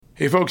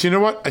Hey, folks, you know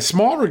what? A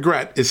small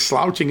regret is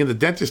slouching in the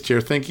dentist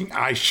chair thinking,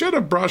 I should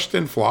have brushed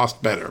and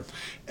flossed better.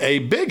 A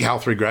big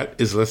health regret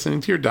is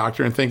listening to your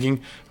doctor and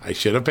thinking, I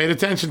should have paid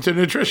attention to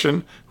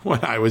nutrition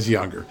when I was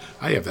younger.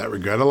 I have that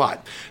regret a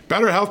lot.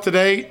 Better health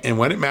today, and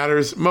when it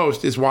matters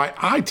most, is why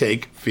I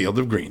take Field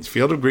of Greens.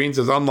 Field of Greens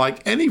is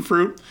unlike any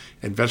fruit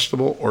and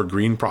vegetable or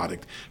green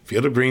product.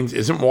 Field of Greens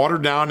isn't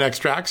watered down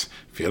extracts.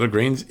 Field of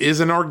Greens is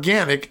an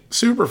organic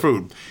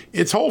superfood.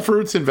 It's whole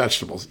fruits and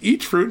vegetables.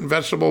 Each fruit and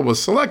vegetable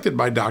was selected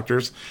by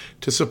doctors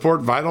to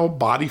support vital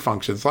body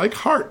functions like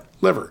heart,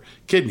 liver,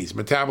 kidneys,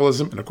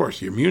 metabolism, and of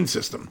course, your immune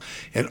system.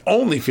 And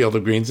only Field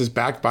of Greens is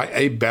backed by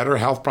a better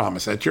health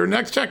promise. At your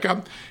next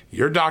checkup,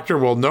 your doctor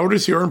will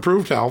notice your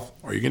improved health,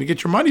 or you're going to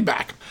get your money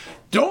back.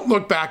 Don't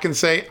look back and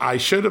say, I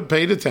should have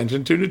paid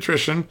attention to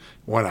nutrition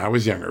when I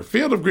was younger.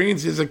 Field of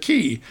Greens is a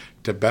key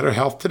to better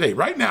health today,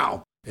 right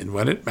now, and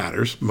when it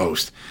matters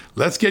most.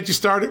 Let's get you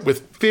started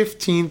with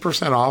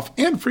 15% off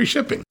and free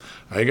shipping.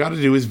 All you got to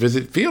do is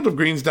visit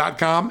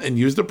fieldofgreens.com and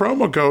use the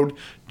promo code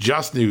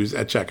JUSTNEWS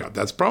at checkout.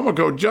 That's promo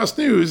code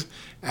JUSTNEWS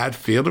at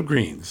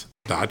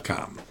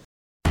fieldofgreens.com.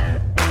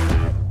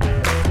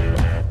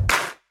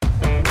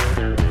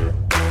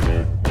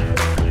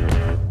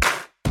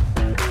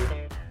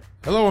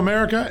 Hello,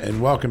 America, and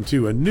welcome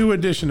to a new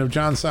edition of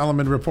John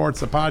Solomon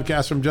Reports, the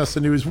podcast from Just the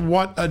News.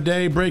 What a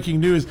day. Breaking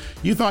news.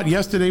 You thought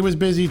yesterday was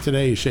busy.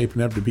 Today is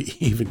shaping up to be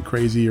even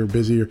crazier,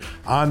 busier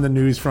on the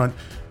news front.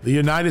 The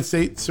United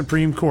States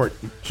Supreme Court,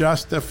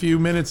 just a few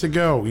minutes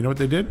ago, you know what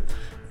they did?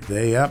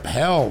 They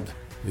upheld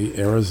the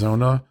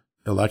Arizona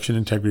election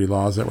integrity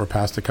laws that were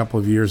passed a couple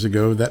of years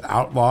ago that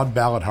outlawed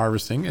ballot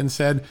harvesting and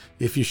said,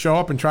 if you show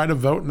up and try to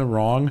vote in the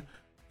wrong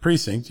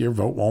precinct, your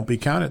vote won't be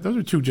counted. Those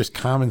are two just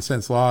common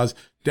sense laws.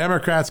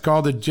 Democrats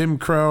called it Jim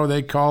Crow.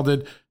 They called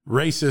it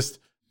racist,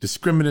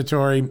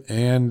 discriminatory.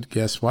 And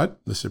guess what?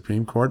 The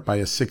Supreme Court, by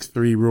a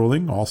 6-3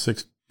 ruling, all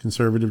 6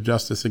 conservative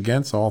justices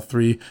against, all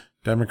 3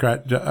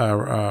 Democrat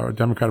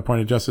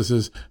appointed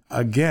justices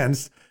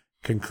against,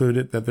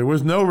 concluded that there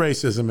was no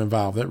racism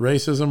involved, that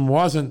racism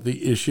wasn't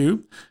the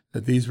issue,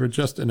 that these were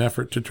just an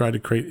effort to try to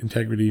create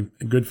integrity,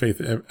 a good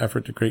faith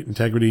effort to create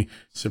integrity.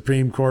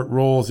 Supreme Court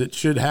rules it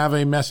should have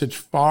a message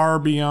far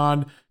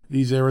beyond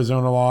these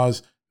Arizona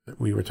laws.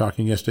 We were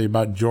talking yesterday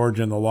about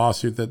Georgia and the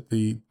lawsuit that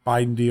the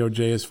Biden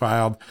DOJ has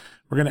filed.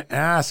 We're going to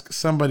ask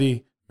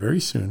somebody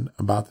very soon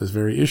about this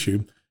very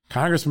issue.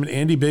 Congressman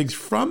Andy Biggs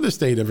from the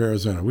state of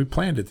Arizona. We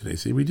planned it today.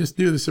 See, we just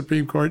do the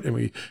Supreme Court, and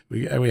we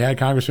had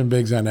Congressman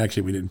Biggs on.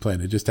 Actually, we didn't plan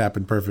it. It just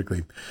happened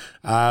perfectly.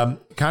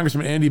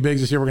 Congressman Andy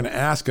Biggs is here. We're going to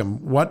ask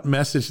him, what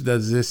message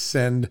does this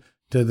send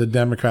to the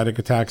Democratic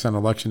attacks on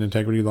election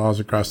integrity laws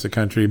across the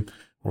country?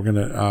 We're going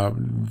to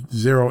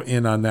zero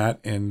in on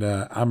that, and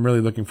I'm really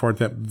looking forward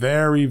to that.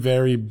 Very,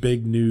 very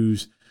big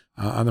news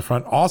on the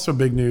front. Also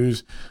big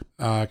news,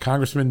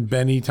 Congressman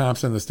Benny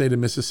Thompson, the state of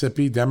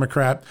Mississippi,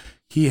 Democrat.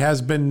 He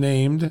has been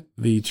named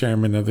the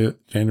chairman of the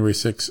January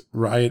 6th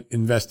riot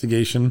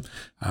investigation.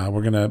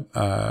 We're going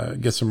to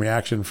get some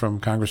reaction from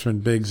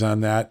Congressman Biggs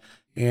on that.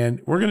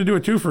 And we're going to do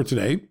a twofer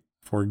today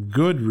for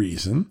good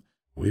reason.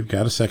 We've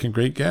got a second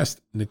great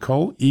guest.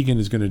 Nicole Egan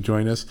is going to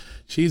join us.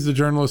 She's the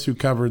journalist who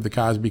covered the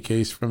Cosby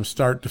case from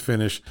start to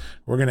finish.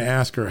 We're going to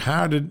ask her,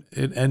 how did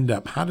it end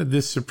up? How did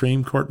this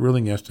Supreme Court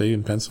ruling yesterday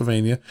in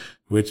Pennsylvania,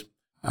 which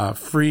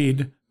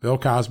freed Bill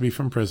Cosby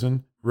from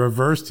prison,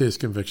 reversed his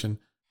conviction,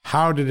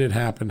 how did it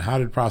happen? How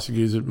did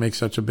prosecutors make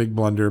such a big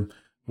blunder?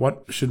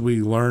 What should we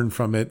learn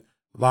from it?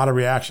 A lot of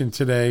reaction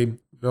today.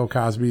 Bill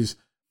Cosby's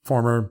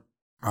former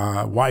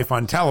wife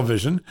on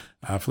television,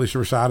 Felicia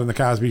Rashad on The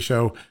Cosby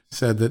Show,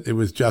 said that it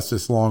was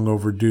justice long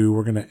overdue.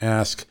 We're going to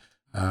ask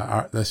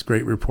this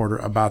great reporter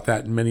about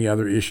that and many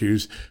other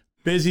issues.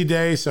 Busy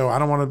day, so I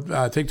don't want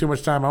to take too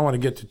much time. I want to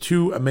get to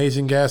 2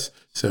 amazing guests.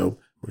 So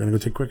we're going to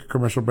go take a quick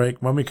commercial break.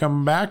 When we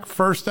come back,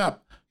 first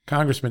up,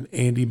 Congressman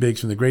Andy Biggs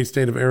from the great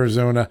state of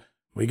Arizona.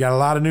 We got a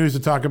lot of news to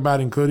talk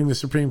about, including the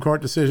Supreme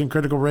Court decision,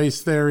 critical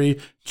race theory,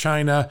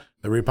 China,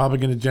 the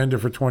Republican agenda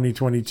for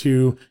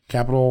 2022,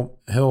 Capitol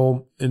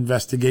Hill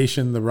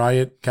investigation,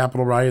 the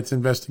Capitol riots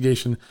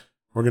investigation.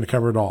 We're going to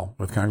cover it all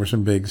with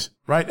Congressman Biggs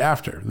right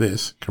after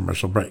this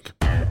commercial break.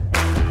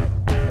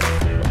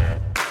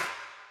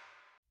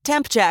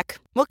 Temp check.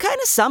 What kind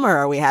of summer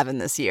are we having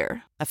this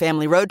year? A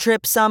family road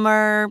trip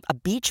summer? A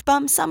beach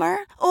bum summer?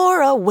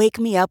 Or a wake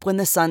me up when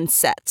the sun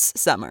sets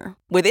summer?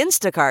 With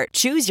Instacart,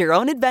 choose your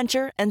own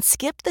adventure and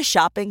skip the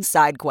shopping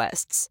side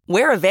quests.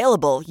 Where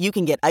available, you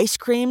can get ice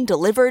cream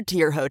delivered to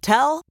your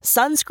hotel,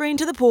 sunscreen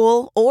to the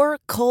pool, or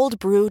cold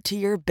brew to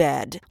your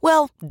bed.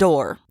 Well,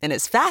 door, in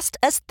as fast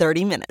as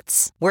 30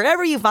 minutes.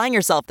 Wherever you find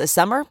yourself this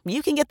summer,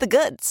 you can get the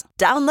goods.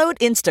 Download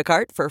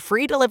Instacart for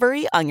free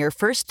delivery on your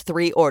first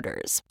 3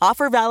 orders.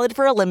 Offer valid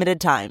for a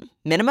limited time.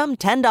 Minimum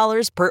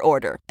 $10 per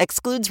order.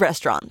 Excludes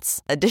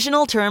restaurants.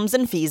 Additional terms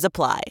and fees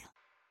apply.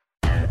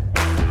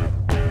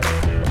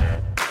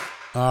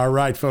 All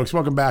right, folks,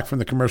 welcome back from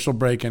the commercial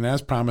break. And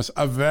as promised,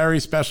 a very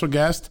special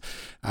guest,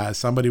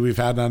 somebody we've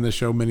had on the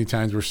show many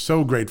times. We're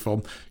so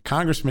grateful.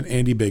 Congressman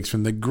Andy Biggs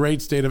from the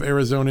great state of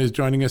Arizona is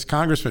joining us.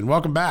 Congressman,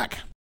 welcome back.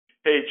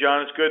 Hey,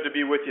 John, it's good to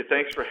be with you.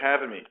 Thanks for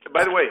having me.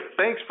 By the way,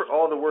 thanks for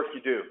all the work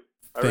you do.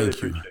 I really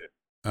appreciate it.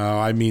 Oh,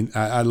 I mean,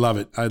 I love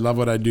it. I love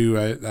what I do.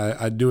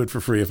 I'd do it for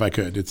free if I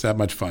could. It's that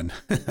much fun.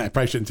 I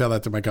probably shouldn't tell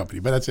that to my company,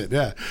 but that's it.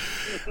 Yeah.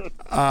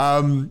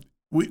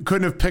 We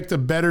couldn't have picked a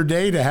better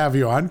day to have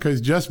you on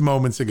because just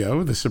moments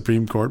ago, the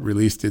Supreme Court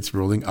released its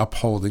ruling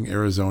upholding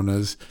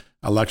Arizona's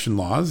election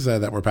laws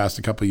that were passed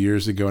a couple of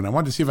years ago. And I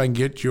wanted to see if I can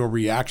get your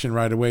reaction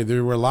right away.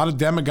 There were a lot of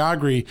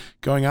demagoguery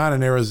going on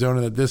in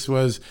Arizona that this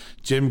was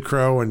Jim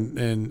Crow and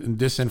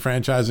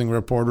disenfranchising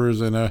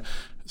reporters, and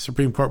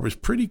Supreme Court was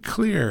pretty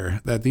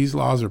clear that these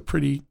laws are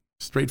pretty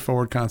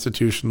straightforward,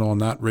 constitutional,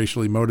 not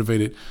racially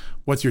motivated.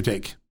 What's your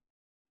take?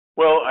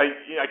 Well,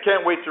 I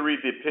can't wait to read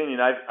the opinion.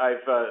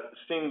 I've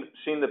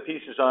seen the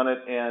pieces on it,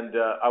 and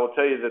I will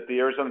tell you that the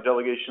Arizona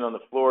delegation on the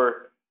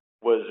floor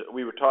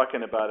we were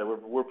talking about it.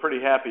 We're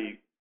pretty happy.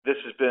 This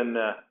is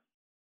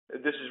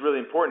really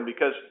important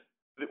because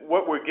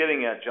what we're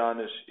getting at,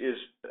 John, is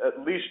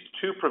at least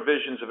two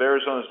provisions of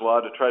Arizona's law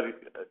to try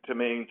to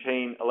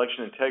maintain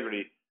election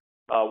integrity.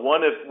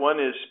 One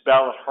is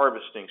ballot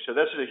harvesting. So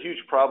this is a huge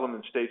problem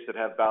in states that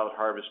have ballot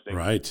harvesting.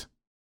 Right.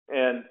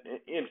 And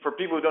for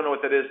people who don't know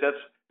what that is,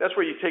 that's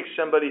where you take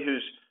somebody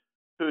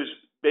who's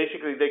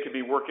basically, they could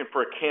be working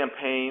for a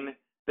campaign,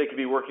 they could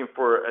be working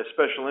for a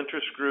special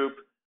interest group,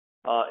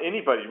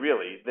 anybody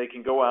really. They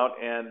can go out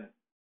and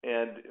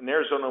in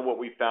Arizona, what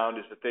we found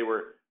is that they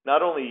were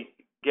not only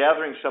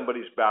gathering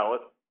somebody's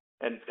ballot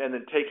and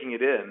then taking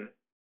it in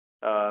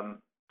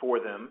for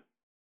them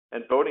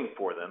and voting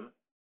for them,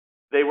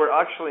 they were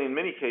actually, in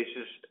many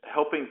cases,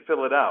 helping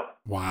fill it out.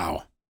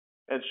 Wow.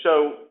 And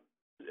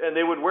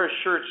they would wear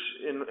shirts,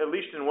 at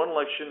least in one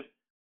election,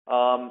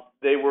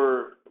 they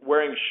were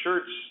wearing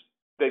shirts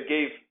that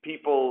gave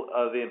people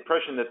the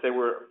impression that they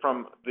were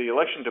from the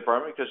election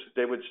department, because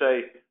they would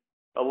say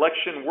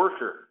election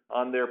worker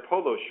on their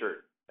polo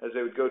shirt as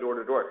they would go door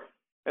to door.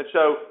 And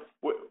so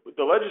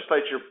the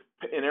legislature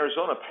in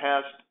Arizona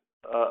passed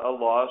a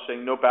law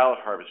saying no ballot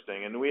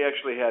harvesting, and we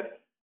actually had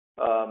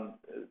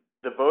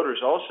the voters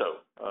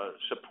also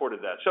supported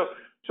that.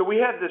 So we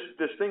had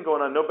this thing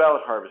going on, no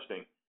ballot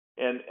harvesting,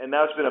 and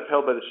now it's been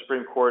upheld by the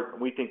Supreme Court,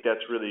 and we think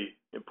that's really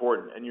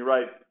important. And you're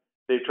right,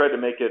 they tried to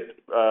make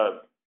it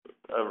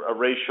a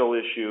racial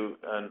issue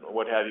and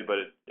what have you, but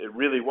it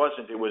really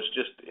wasn't. It was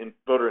just in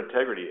voter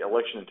integrity,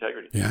 election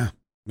integrity. Yeah,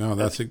 no,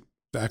 that's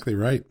exactly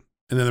right.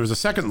 And then there was a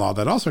second law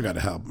that also got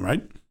help,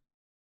 right?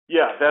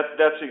 Yeah,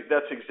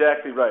 that's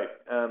exactly right.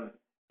 And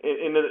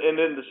in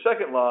the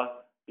second law,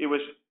 it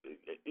was.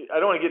 I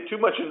don't want to get too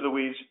much into the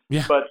weeds,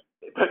 yeah. but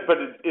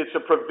it's a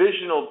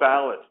provisional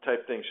ballot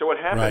type thing. So what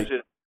happens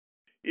is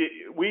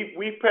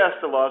we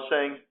passed a law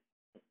saying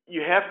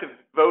you have to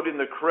vote in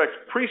the correct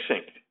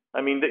precinct.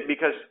 I mean,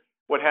 because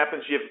what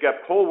happens, you've got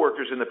poll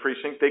workers in the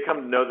precinct. They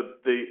come to know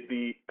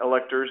the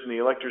electors, and the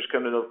electors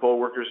come to know the poll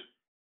workers,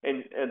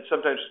 and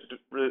sometimes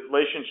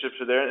relationships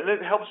are there, and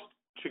it helps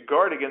to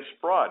guard against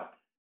fraud.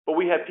 But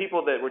we had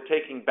people that were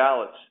taking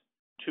ballots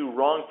to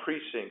wrong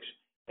precincts,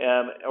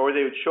 or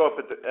they would show up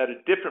at a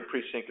different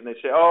precinct, and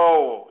they'd say,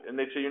 and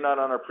they'd say, you're not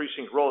on our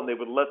precinct roll, and they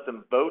would let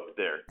them vote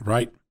there.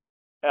 Right.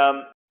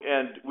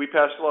 And we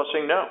passed a law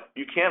saying, no,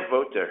 you can't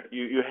vote there.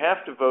 You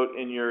have to vote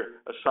in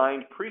your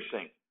assigned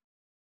precinct.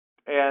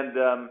 And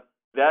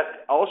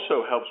that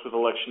also helps with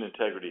election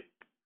integrity.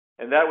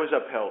 And that was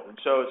upheld. And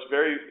so it's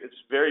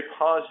very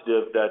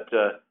positive that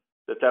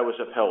was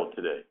upheld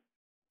today.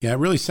 Yeah, it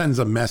really sends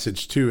a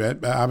message, too.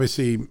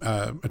 Obviously,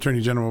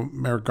 Attorney General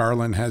Merrick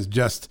Garland has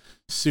just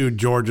sued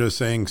Georgia,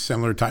 saying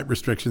similar type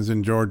restrictions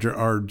in Georgia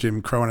are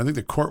Jim Crow. And I think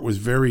the court was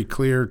very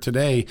clear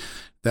today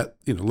that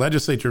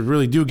legislatures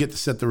really do get to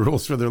set the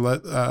rules for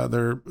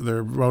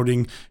their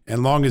voting,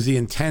 and long as the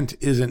intent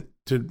isn't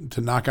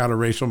to knock out a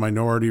racial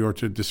minority or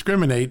to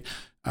discriminate,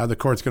 the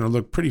court's going to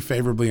look pretty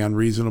favorably on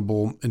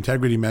reasonable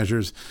integrity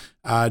measures.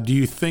 Do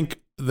you think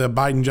the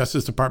Biden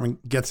Justice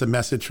Department gets a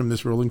message from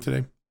this ruling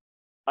today?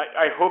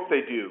 I hope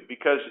they do,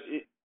 because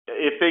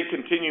if they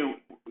continue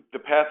the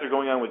path they're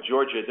going on with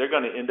Georgia, they're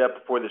going to end up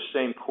before the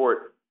same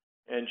court.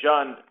 And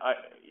John,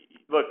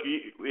 look,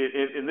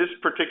 in this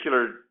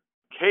particular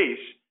case,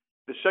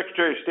 the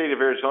Secretary of State of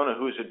Arizona,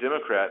 who is a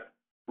Democrat,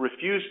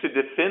 refused to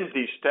defend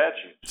these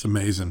statutes. It's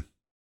amazing.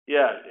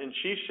 Yeah, and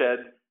she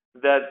said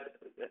that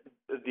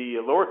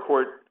the lower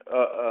court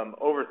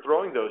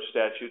overthrowing those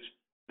statutes,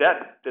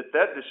 that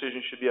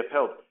decision should be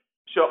upheld.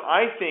 So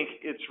I think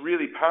it's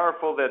really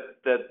powerful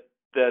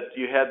that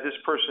you had this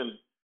person,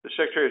 the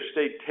Secretary of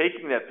State,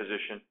 taking that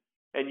position,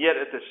 and yet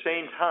at the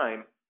same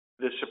time,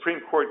 the Supreme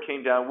Court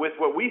came down with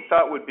what we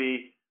thought would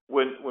be,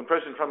 when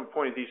President Trump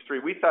appointed these three,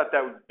 we thought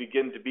that would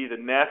begin to be the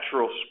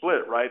natural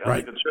split, right, on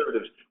the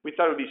conservatives. We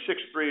thought it would be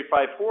 6-3,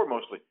 5-4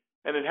 mostly,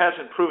 and it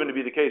hasn't proven to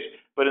be the case.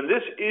 But in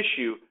this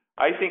issue,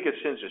 I think it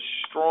sends a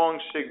strong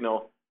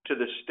signal to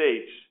the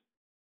states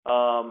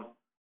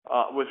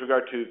with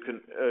regard to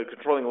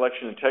controlling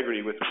election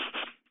integrity,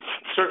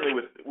 certainly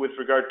with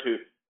regard to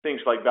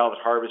things like ballot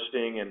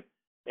harvesting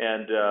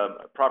and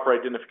proper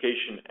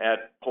identification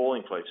at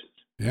polling places.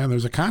 Yeah,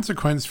 there's a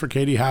consequence for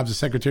Katie Hobbs, the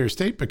Secretary of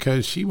State,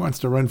 because she wants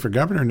to run for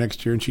governor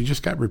next year, and she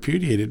just got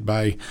repudiated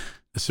by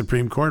the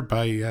Supreme Court.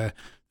 The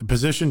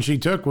position she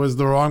took was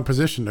the wrong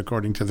position,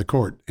 according to the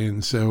court.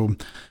 And so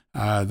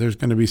there's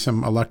going to be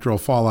some electoral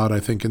fallout,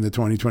 I think, in the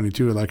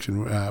 2022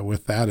 election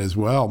with that as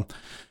well.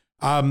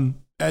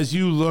 As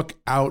you look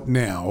out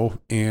now,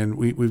 and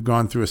we've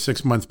gone through a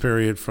 6-month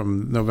period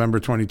from November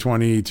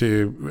 2020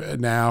 to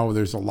now,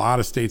 there's a lot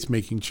of states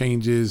making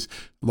changes.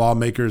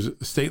 Lawmakers,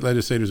 state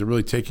legislators are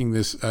really taking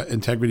this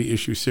integrity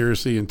issue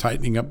seriously and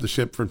tightening up the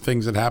ship for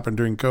things that happened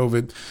during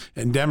COVID.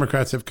 And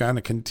Democrats have kind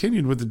of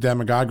continued with the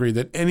demagoguery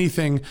that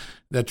anything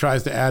that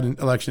tries to add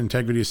election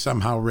integrity is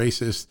somehow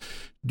racist.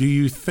 Do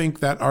you think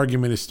that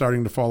argument is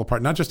starting to fall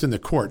apart, not just in the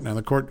court? Now,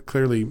 the court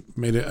clearly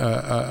made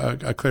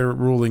a clear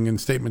ruling and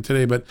statement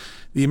today, but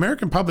the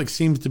American public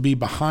seems to be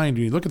behind.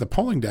 When you look at the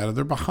polling data,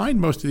 they're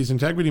behind most of these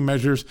integrity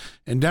measures,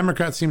 and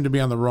Democrats seem to be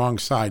on the wrong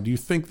side. Do you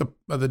think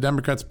the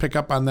Democrats pick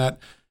up on that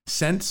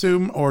sense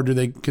soon, or do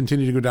they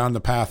continue to go down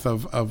the path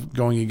of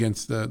going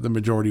against the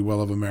majority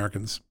will of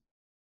Americans?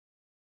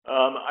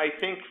 I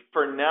think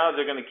for now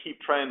they're going to keep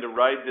trying to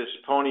ride this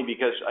pony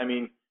because, I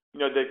mean,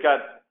 they've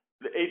got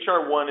the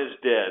H.R. 1 is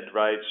dead,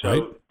 right?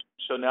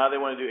 So now they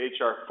want to do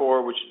H.R.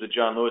 4, which is the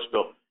John Lewis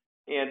bill.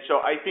 And so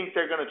I think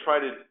they're going to try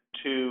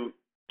to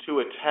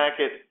attack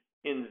it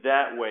in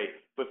that way.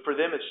 But for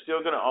them, it's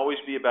still going to always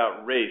be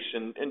about race.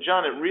 And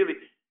John,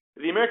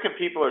 the American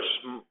people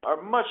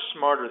are much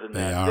smarter than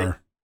that. They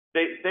are.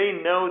 They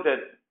know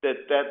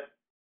that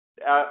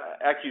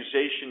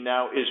accusation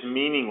now is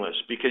meaningless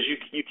because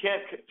you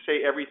can't say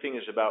everything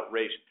is about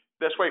race.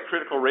 That's why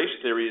critical race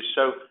theory is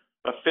so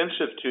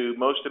offensive to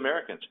most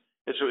Americans.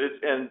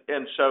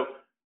 And so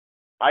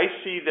I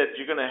see that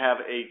you're going to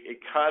have a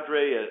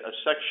cadre, a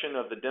section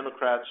of the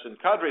Democrats, and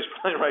cadre is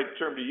probably the right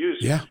term to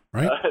use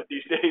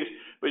these days,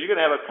 but you're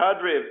going to have a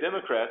cadre of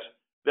Democrats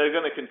that are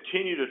going to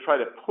continue to try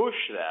to push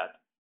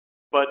that,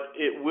 but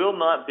it will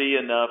not be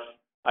enough,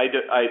 I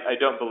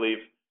don't believe,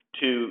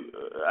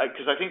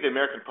 because I think the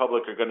American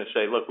public are going to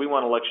say, look, we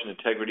want election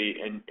integrity,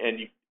 and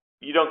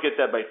you don't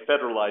get that by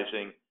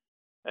federalizing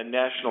and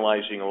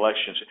nationalizing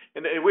elections.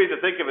 And the way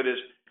to think of it is,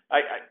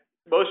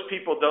 most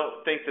people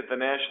don't think that the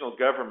national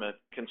government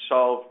can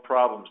solve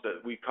problems,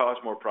 that we cause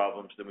more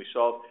problems than we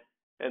solve.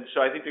 And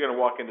so I think they're going to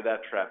walk into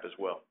that trap as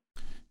well.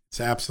 It's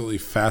absolutely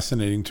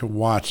fascinating to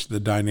watch the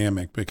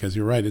dynamic because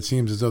you're right. It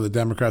seems as though the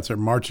Democrats are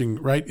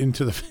marching right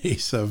into the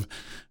face of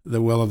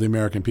the will of the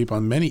American people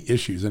on many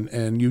issues.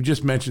 And you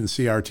just mentioned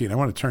CRT, and I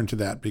want to turn to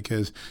that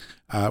because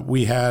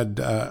we had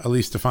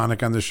Elise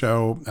Stefanik on the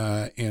show,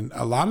 and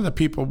a lot of the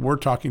people we're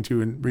talking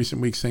to in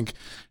recent weeks think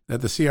that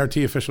the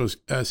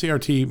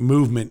CRT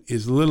movement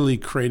is literally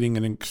creating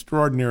an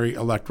extraordinary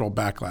electoral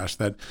backlash,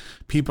 that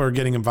people are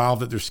getting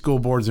involved at their school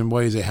boards in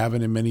ways they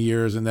haven't in many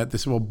years, and that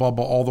this will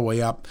bubble all the way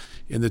up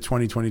in the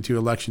 2022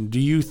 election. Do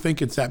you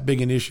think it's that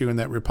big an issue and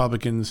that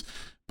Republicans,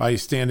 by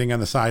standing on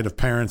the side of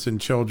parents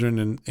and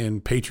children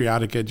and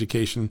patriotic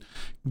education,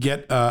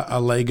 get a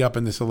leg up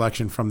in this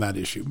election from that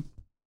issue?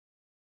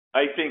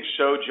 I think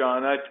so,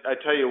 John. I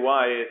tell you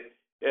why.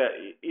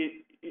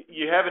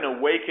 You have an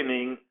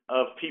awakening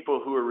of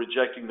people who are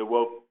rejecting the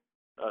woke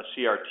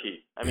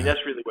CRT. I mean, that's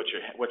really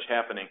what's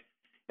happening,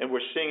 and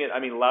we're seeing it. I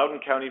mean, Loudoun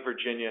County,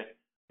 Virginia,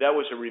 that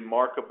was a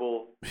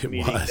remarkable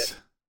meeting. That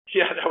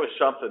was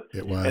something.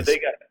 It was, and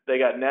they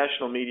got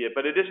national media,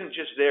 but it isn't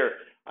just there.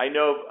 I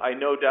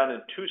know down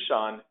in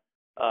Tucson,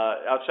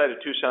 outside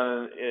of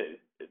Tucson,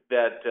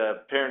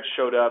 that parents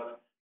showed up.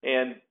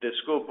 And the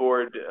school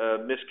board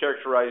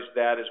mischaracterized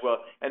that as well,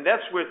 and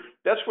that's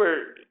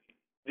where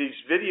these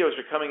videos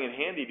are coming in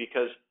handy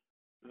because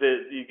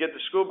you get the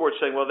school board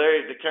saying, well,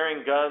 they're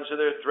carrying guns or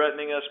they're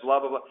threatening us, blah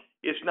blah blah.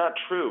 It's not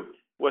true.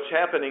 What's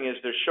happening is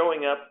they're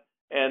showing up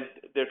and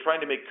they're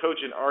trying to make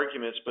cogent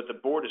arguments, but the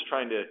board is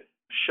trying to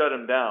shut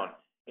them down.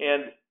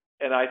 And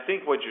I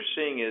think what you're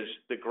seeing is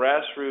the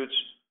grassroots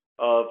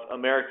of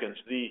Americans,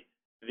 the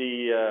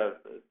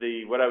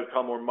what I would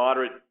call more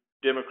moderate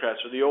Democrats,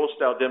 or the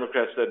old-style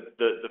Democrats, that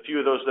the few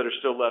of those that are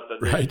still left,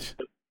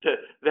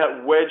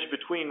 that wedge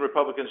between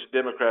Republicans and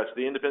Democrats,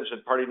 the independents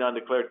and party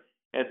non-declared,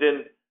 and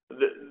then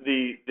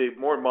the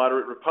more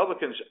moderate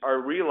Republicans are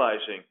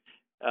realizing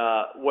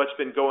what's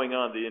been going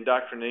on, the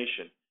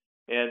indoctrination,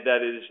 and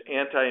that is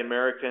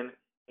anti-American,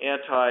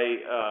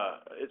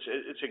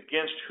 it's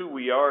against who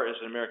we are as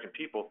an American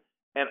people.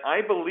 And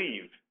I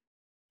believe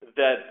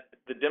that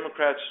the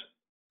Democrats,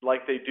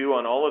 like they do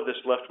on all of this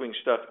left-wing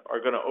stuff, are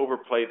going to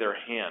overplay their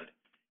hand.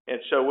 And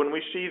so when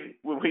we see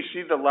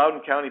the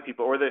Loudoun County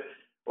people, or the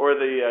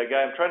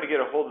guy, I'm trying to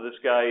get a hold of this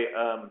guy,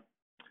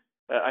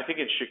 I think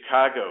in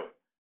Chicago,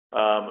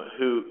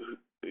 who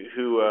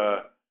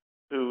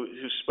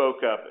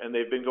spoke up, and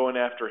they've been going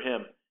after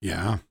him.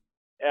 Yeah.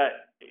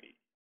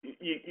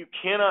 You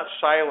cannot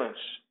silence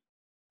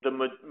the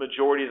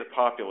majority of the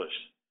populace,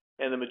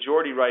 and the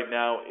majority right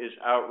now is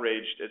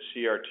outraged at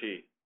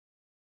CRT.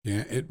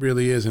 Yeah, it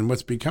really is. And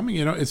what's becoming,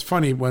 it's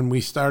funny when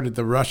we started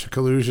the Russia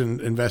collusion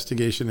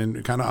investigation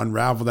and kind of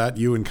unravel that,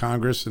 you and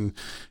Congress and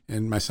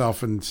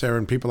myself and Sarah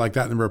and people like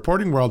that in the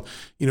reporting world,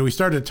 we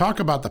started to talk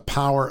about the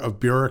power of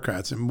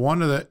bureaucrats. And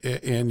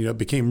it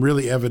became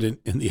really evident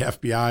in the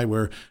FBI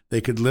where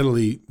they could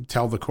literally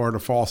tell the court a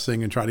false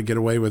thing and try to get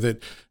away with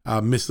it,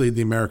 mislead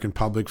the American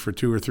public for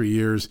 2 or 3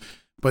 years.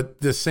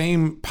 But the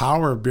same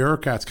power of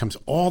bureaucrats comes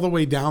all the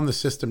way down the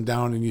system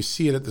down, and you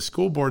see it at the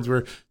school boards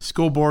where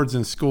school boards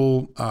and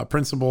school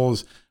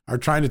principals are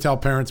trying to tell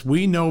parents,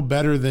 we know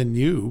better than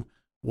you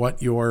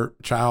what your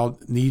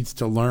child needs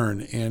to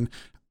learn. And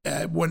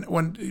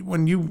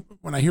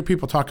when I hear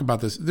people talk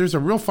about this, there's a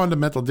real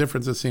fundamental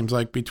difference, it seems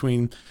like,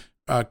 between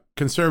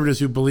conservatives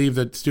who believe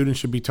that students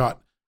should be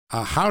taught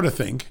how to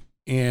think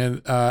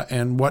and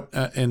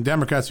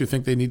Democrats who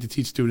think they need to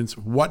teach students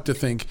what to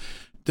think.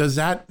 Does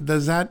that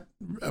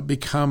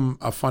become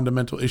a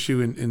fundamental issue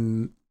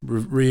in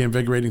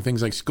reinvigorating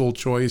things like school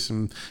choice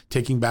and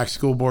taking back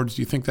school boards?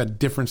 Do you think that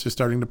difference is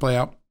starting to play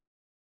out?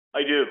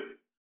 I do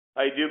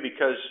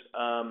because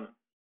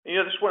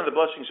this is one of the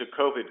blessings of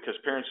COVID, because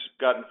parents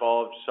got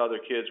involved, saw their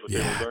kids, what they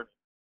were learning,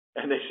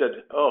 and they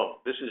said,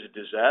 "Oh, this is a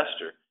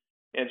disaster."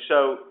 And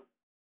so,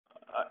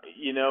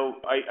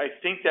 I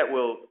think that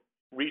will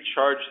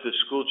recharge the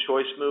school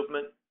choice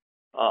movement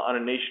on a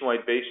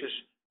nationwide basis.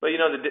 But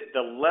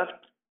the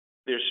left,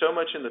 there's so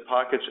much in the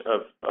pockets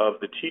of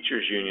the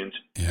teachers' unions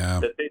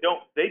that they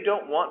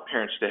don't want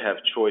parents to have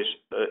choice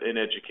in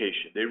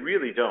education. They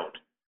really don't.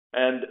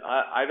 And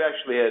I've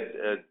actually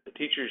had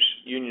teachers'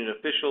 union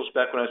officials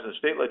back when I was in the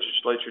state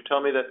legislature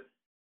tell me that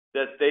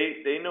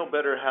they know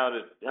better how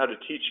to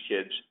teach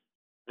kids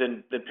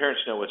than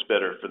parents know what's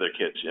better for their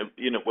kids.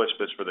 What's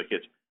best for their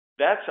kids.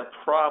 That's a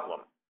problem.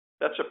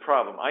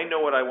 I know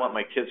what I want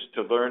my kids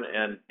to learn,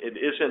 and it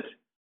isn't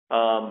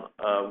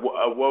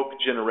a woke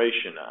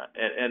generation.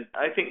 And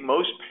I think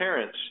most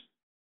parents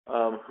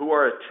who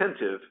are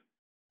attentive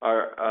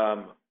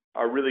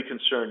are really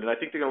concerned, and I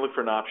think they're going to look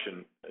for an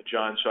option,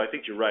 John. So I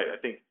think you're right. I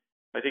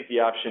think the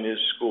option is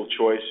school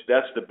choice.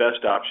 That's the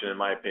best option, in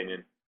my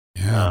opinion.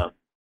 Yeah.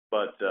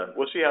 But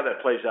we'll see how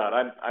that plays out.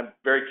 I'm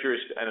very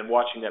curious, and I'm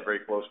watching that very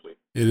closely.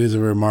 It is a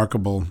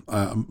remarkable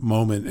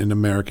moment in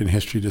American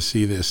history to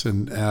see this,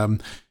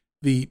 and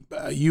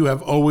you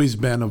have always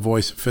been a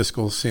voice of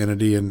fiscal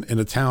sanity in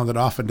a town that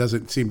often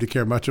doesn't seem to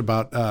care much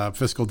about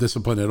fiscal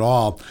discipline at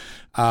all.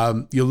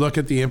 You look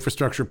at the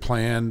infrastructure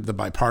plan, the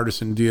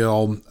bipartisan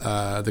deal,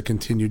 the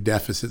continued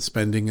deficit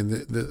spending, and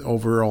the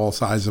overall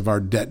size of our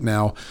debt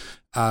now.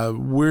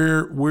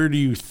 Where do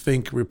you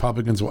think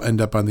Republicans will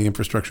end up on the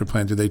infrastructure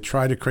plan? Do they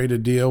try to create a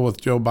deal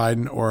with Joe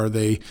Biden, or are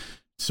they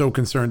so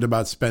concerned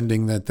about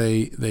spending that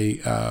they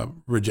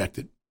reject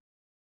it?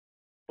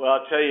 Well,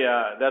 I'll tell you,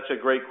 that's a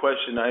great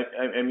question.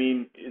 I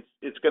mean,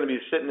 it's going to be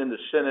sitting in the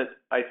Senate.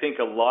 I think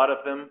a lot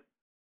of them.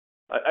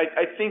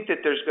 I think that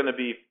there's going to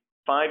be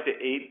 5 to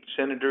 8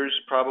 senators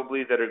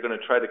probably that are going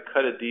to try to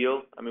cut a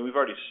deal. I mean, we've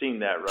already seen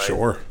that, right?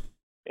 Sure.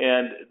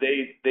 And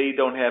they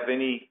don't have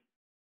any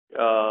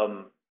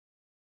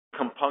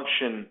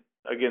compunction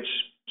against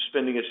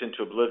spending us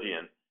into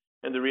oblivion.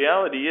 And the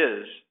reality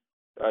is,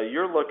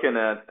 you're looking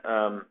at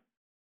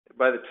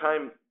by the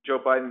time Joe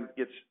Biden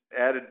gets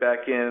added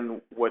back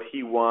in what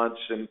he wants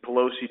and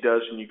Pelosi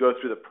does, and you go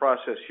through the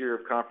process here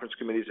of conference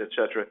committees, et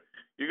cetera,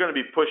 you're going to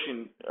be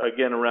pushing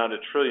again around $1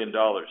 trillion.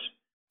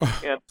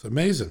 And it's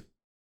amazing.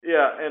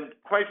 Yeah, and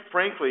quite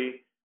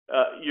frankly,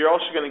 you're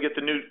also going to get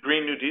the new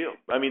Green New Deal.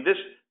 I mean,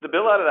 the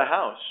bill out of the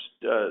House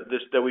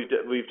that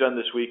we've done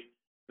this week,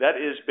 that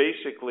is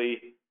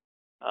basically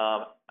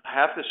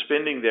half the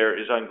spending there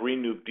is on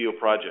Green New Deal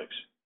projects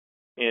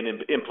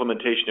and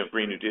implementation of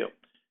Green New Deal.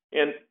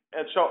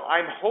 And so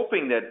I'm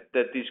hoping that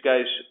these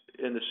guys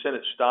in the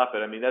Senate stop it.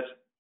 I mean,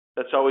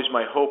 that's always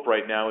my hope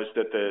right now, is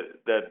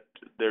that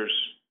there's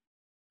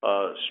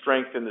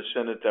strength in the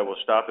Senate that will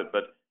stop it.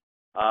 But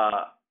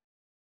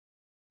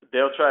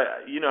they'll try.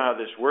 You know how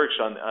this works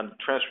on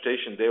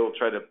transportation. They will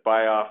try to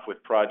buy off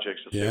with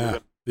projects. Yeah,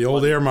 the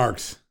old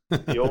earmarks.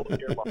 The old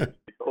earmarks.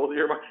 The old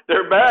earmarks.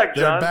 They're back,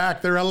 John. They're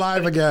back. They're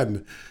alive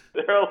again.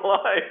 They're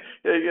alive.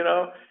 You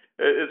know.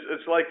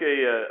 It's like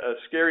a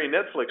scary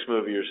Netflix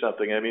movie or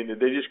something. I mean,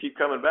 they just keep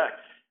coming back.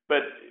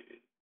 But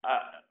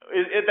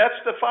that's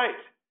the fight.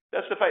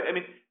 That's the fight. I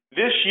mean,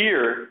 this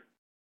year,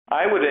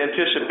 I would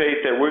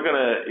anticipate that we're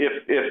going to,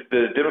 if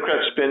the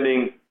Democrat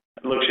spending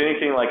looks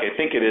anything like I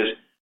think it is,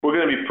 we're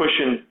going to be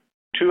pushing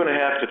 $2.5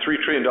 to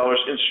 $3 trillion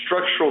in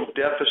structural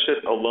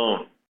deficit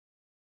alone.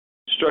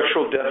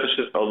 Structural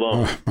deficit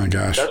alone. Oh my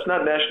gosh! That's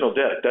not national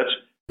debt. That's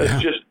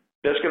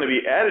going to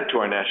be added to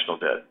our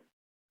national debt.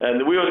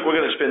 And we're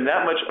going to spend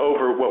that much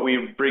over what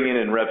we bring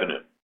in revenue,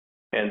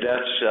 and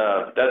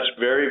that's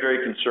very,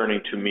 very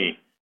concerning to me.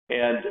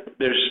 And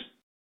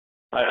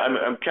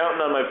I'm counting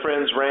on my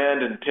friends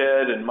Rand and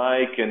Ted and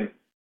Mike and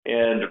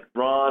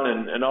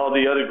Ron and all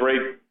the other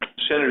great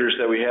senators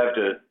that we have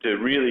to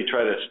really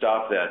try to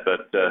stop that.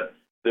 But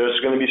there's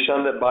going to be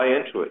some that buy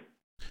into it.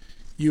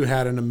 you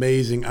had an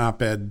amazing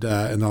op-ed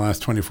in the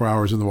last 24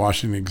 hours in the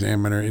Washington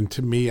Examiner. And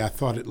to me, I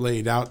thought it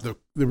laid out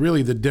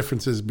the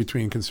differences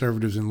between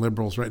conservatives and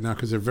liberals right now,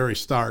 because they're very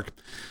stark.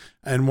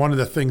 And one of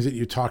the things that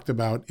you talked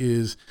about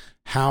is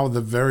how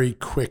the very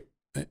quick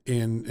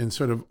and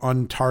sort of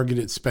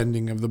untargeted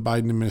spending of the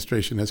Biden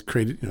administration has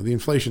created, the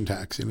inflation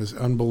tax and this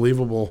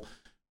unbelievable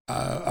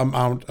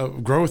amount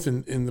of growth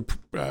in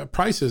the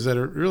prices that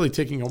are really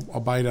taking a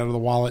bite out of the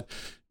wallet.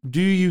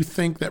 Do you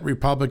think that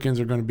Republicans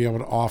are going to be able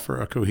to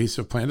offer a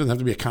cohesive plan? It doesn't have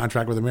to be a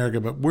contract with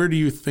America, but where do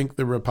you think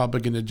the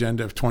Republican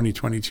agenda of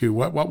 2022,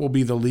 what will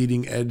be the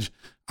leading edge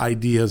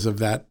ideas of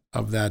that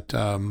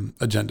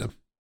agenda?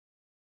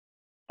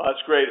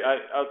 That's great.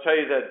 I'll tell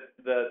you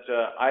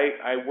that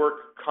I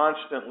work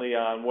constantly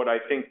on what I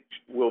think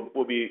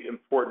will be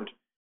important,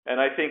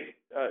 and I think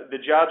the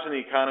jobs in the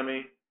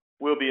economy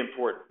will be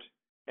important,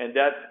 and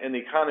the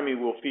economy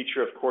will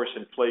feature, of course,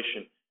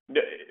 inflation.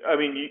 I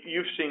mean,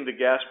 you've seen the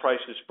gas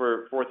prices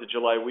for 4th of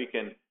July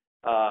weekend.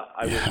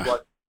 I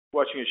was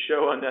watching a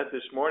show on that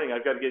this morning.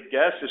 I've got to get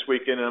gas this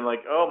weekend, and I'm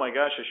like, oh my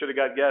gosh, I should have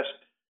got gas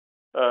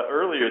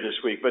earlier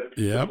this week. But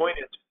the point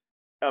is,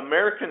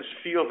 Americans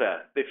feel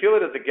that. They feel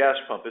it at the gas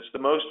pump. It's the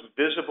most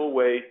visible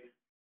way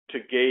to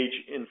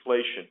gauge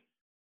inflation.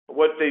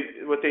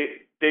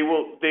 They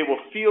will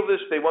feel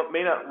this. They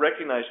may not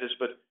recognize this,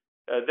 but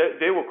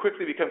they will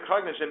quickly become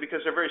cognizant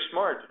because they're very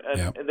smart,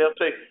 and they'll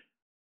say,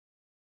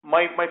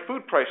 My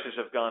food prices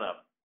have gone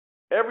up.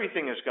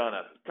 Everything has gone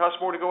up. It costs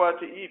more to go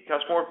out to eat. It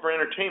costs more for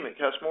entertainment. It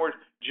costs more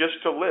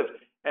just to live.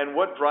 And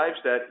what drives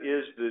that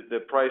is the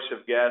price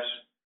of gas.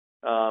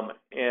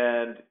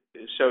 And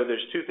so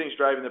there's two things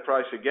driving the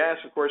price of gas,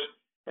 of course,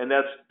 and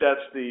that's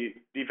the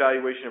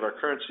devaluation of our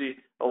currency,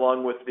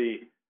 along with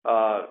the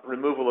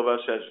removal of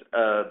us as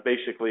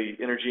basically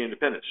energy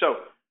independent. So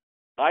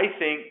I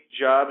think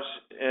jobs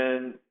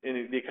and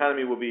the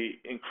economy will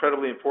be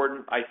incredibly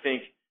important. I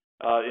think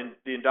in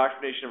the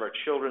indoctrination of our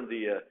children,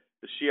 the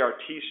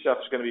CRT stuff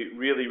is going to be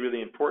really,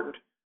 really important.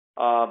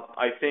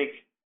 I think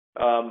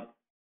the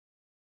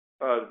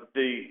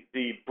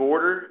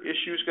border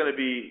issue is going to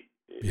be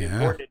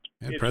important.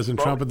 Yeah, President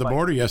Trump at the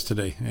border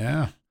yesterday.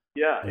 Yeah.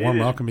 Warm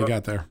welcome you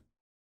got there.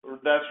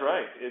 That's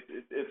right.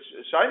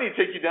 So I need to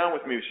take you down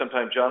with me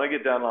sometime, John. I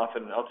get down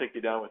often. I'll take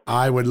you down with me.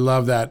 I would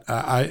love that.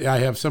 I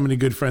have so many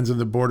good friends in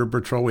the Border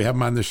Patrol. We have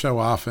them on the show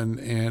often,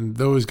 and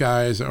those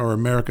guys are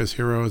America's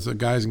heroes, the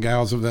guys and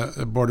gals of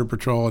the Border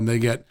Patrol, and they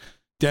get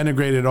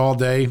denigrated all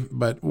day,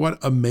 but what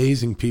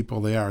amazing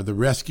people they are. The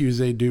rescues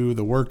they do,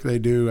 the work they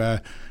do,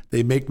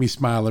 they make me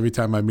smile every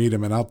time I meet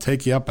them, and I'll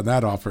take you up on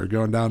that offer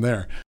going down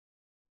there.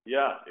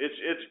 Yeah,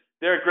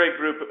 they're a great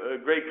group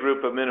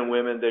of men and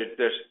women.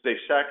 They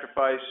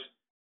sacrifice,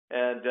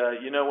 and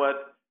you know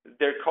what?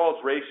 They're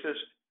called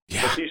racist,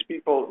 but these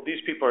people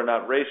are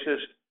not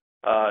racist.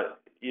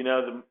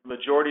 The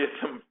majority of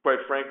them, quite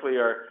frankly,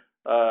 are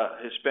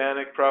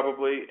Hispanic,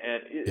 probably,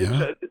 and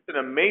it's an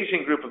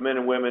amazing group of men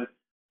and women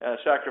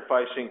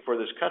sacrificing for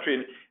this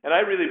country. And I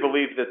really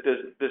believe that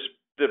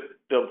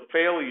the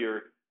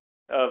failure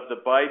of the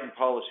Biden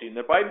policy, and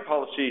the Biden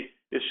policy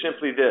is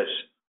simply this: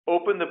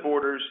 open the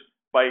borders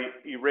by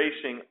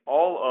erasing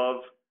all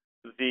of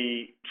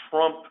the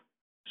Trump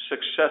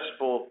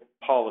successful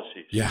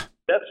policies. Yeah.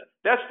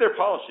 That's their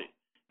policy.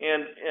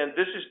 And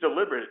this is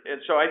deliberate.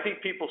 And so I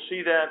think people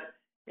see that,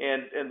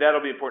 and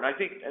that'll be important. I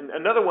think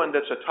another one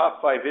that's a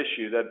top 5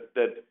 issue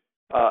that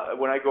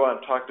when I go out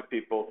and talk to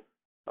people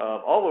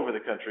all over the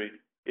country,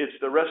 it's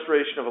the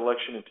restoration of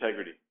election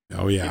integrity.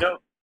 Oh yeah.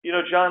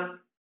 John,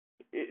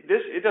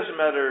 it doesn't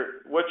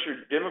matter what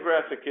your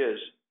demographic is.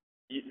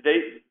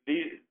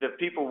 The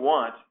people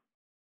want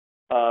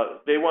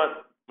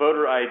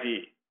voter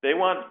ID. They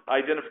want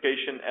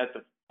identification at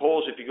the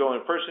polls. If you go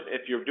in person,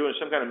 if you're doing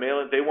some kind of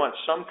mail-in, they want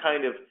some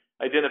kind of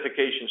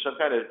identification, some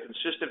kind of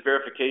consistent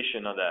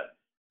verification on that.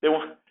 They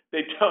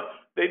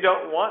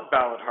don't want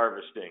ballot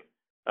harvesting,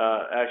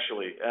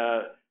 actually.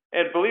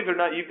 And believe it or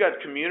not, you've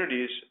got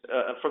communities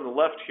from the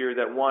left here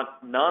that want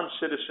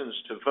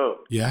non-citizens to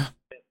vote. Yeah.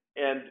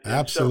 And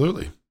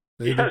absolutely.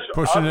 They're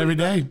pushing it every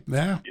day.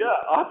 Yeah. Yeah.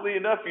 Oddly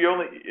enough, you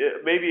only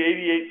maybe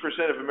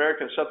 88% of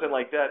Americans, something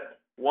like that,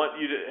 want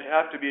you to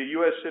have to be a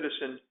U.S.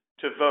 citizen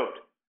to vote.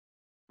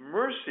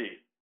 Mercy.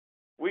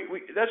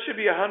 That should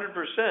be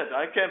 100%.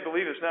 I can't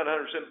believe it's not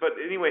 100%. But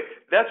anyway,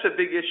 that's a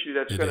big issue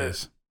that's going to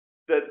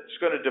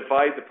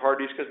divide the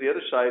parties, because the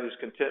other side is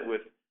content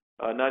with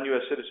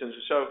non-U.S. citizens.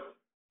 So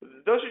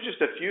those are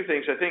just a few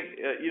things. I think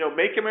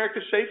make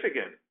America safe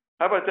again.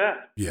 How about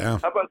that? Yeah.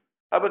 How about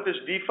this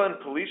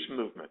defund police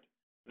movement?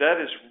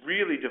 That is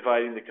really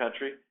dividing the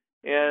country,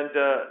 and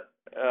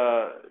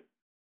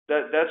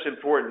that's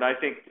important. I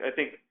think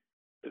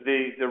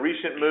the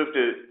recent move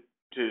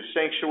to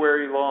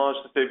sanctuary laws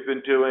that they've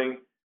been doing,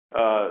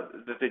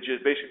 that they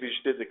just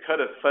did the cut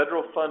of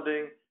federal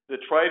funding, to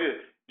try to,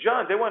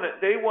 John, they want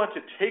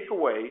to take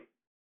away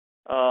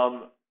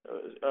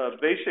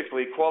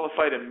basically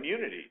qualified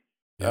immunity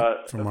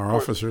from our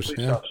officers.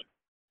 Yeah.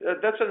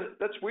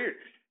 That's weird.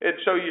 And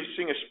so you're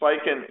seeing a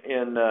spike in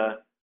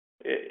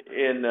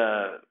in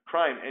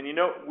crime. And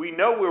we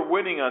know we're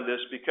winning on this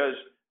because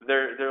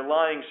they're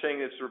lying,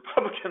 saying it's the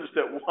Republicans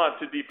that want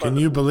to defund. Can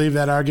you believe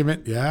that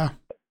argument? Yeah.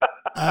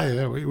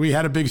 We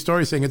had a big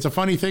story saying it's a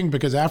funny thing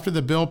because after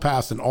the bill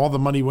passed and all the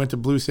money went to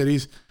blue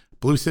cities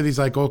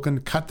like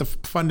Oakland cut the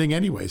funding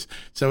anyways.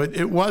 So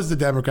it was the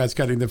Democrats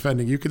cutting the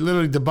funding. You could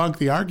literally debunk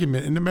the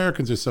argument, and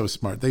Americans are so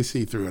smart. They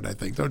see through it, I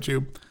think, don't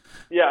you?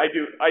 Yeah, I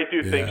do. I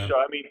do think so.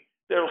 I mean,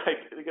 they're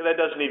like, that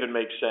doesn't even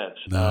make sense.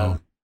 No.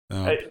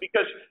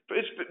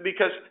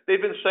 Because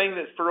they've been saying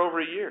this for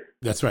over a year.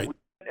 That's right.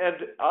 And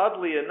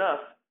oddly enough,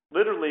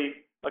 literally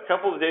a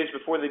couple of days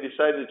before they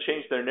decided to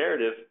change their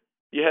narrative,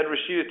 you had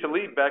Rashida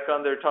Tlaib back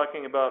on there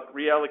talking about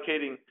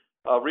reallocating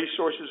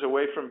resources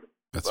away from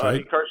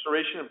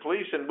incarceration and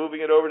police and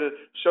moving it over to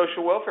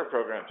social welfare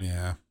programs.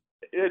 Yeah.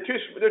 They're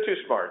too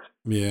smart.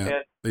 Yeah,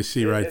 and they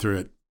see right through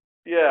it.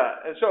 Yeah,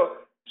 and so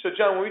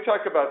John, when we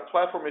talk about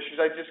platform issues,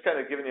 I just kind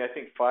of given you, I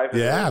think, 5.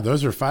 Yeah,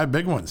 those are 5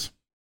 big ones.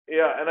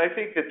 Yeah, and I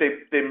think that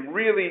they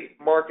really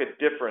mark a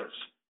difference.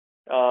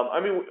 I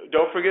mean,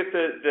 don't forget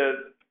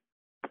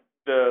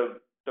the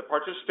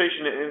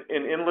participation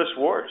in endless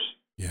wars.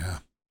 Yeah,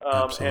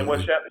 and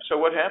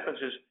what happens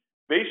is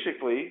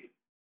basically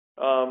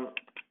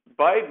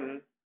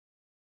Biden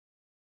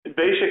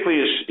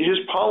his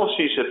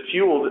policies have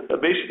fueled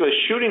basically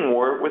a shooting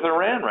war with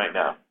Iran right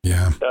now.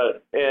 Yeah,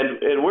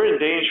 and we're in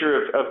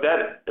danger of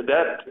that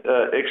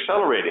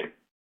accelerating.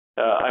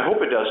 I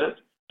hope it doesn't.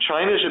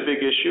 China's a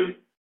big issue.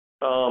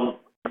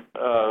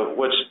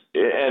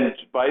 And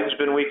Biden's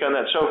been weak on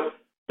that. So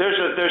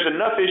there's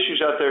enough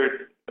issues out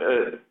there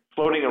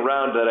floating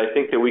around that I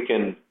think that we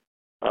can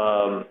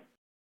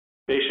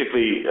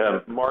basically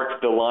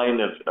mark the line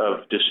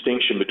of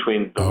distinction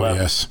between the left.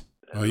 Yes.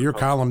 Well, your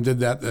column did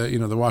that.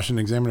 The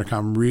Washington Examiner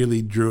column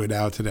really drew it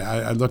out today.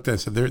 I looked at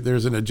it and said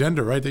there's an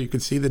agenda, right, that you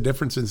could see the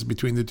differences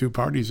between the two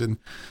parties and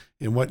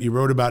in what you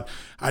wrote about.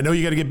 I know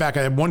you got to get back.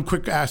 I have one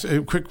quick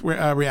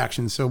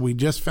reaction. So we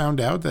just found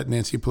out that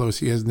Nancy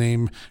Pelosi has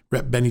named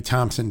Rep. Benny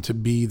Thompson to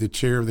be the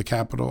chair of the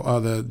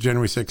the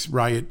January 6th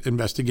riot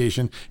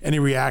investigation. Any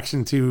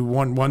reaction to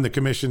one, the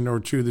commission, or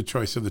 2, the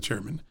choice of the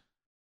chairman?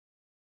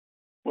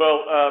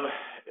 Well,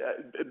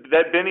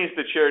 that Benny's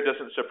the chair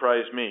doesn't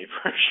surprise me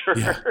for sure.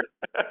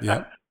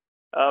 Yeah.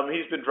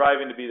 He's been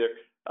driving to be there.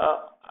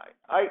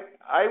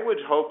 I would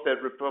hope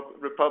that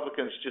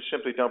Republicans just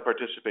simply don't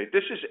participate.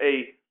 This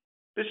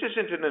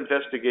isn't an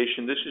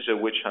investigation. This is a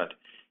witch hunt.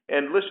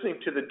 And listening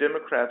to the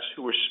Democrats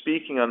who were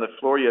speaking on the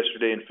floor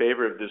yesterday in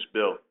favor of this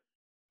bill,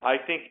 I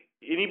think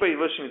anybody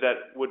listening to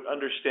that would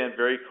understand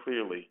very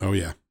clearly. Oh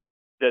yeah.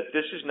 That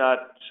this is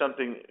not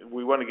something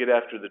we want to get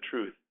after the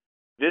truth.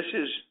 This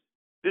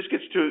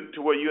gets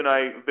to what you and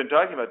I have been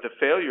talking about, the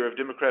failure of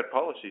Democrat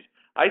policies.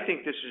 I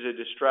think this is a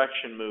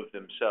distraction move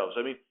themselves.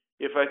 I mean,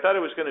 if I thought it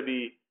was going to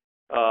be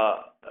a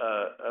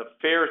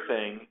fair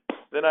thing,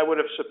 then I would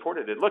have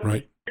supported it. Look,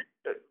 right.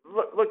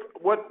 Look.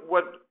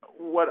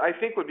 What I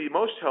think would be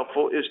most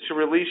helpful is to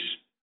release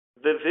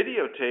the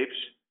videotapes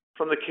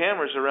from the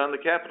cameras around the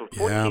Capitol.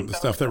 Yeah, the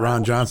stuff that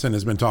Ron Johnson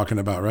has been talking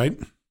about, right?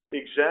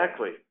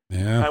 Exactly.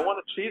 Yeah. I want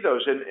to see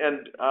those,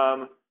 and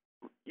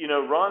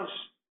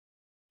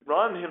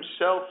Ron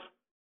himself,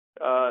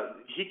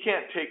 he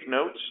can't take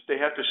notes. They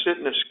have to sit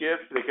in a skiff.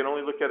 They can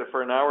only look at it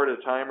for an hour at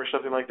a time or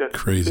something like that.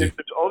 Crazy.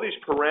 There's all these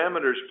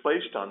parameters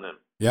placed on them.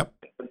 Yep.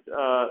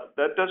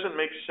 That doesn't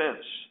make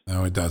sense.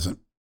 No, it doesn't.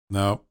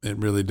 No, it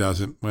really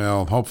doesn't.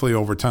 Well, hopefully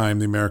over time,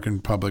 the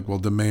American public will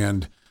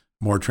demand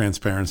more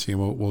transparency.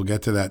 We'll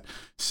get to that.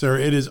 Sir,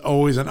 it is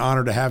always an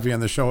honor to have you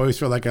on the show. I always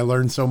feel like I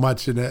learned so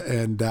much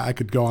and I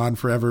could go on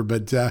forever,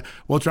 but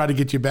we'll try to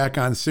get you back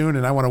on soon.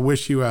 And I want to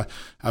wish you a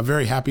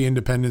very happy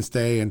Independence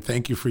Day and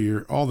thank you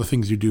for all the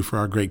things you do for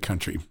our great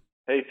country.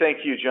 Hey,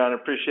 thank you, John.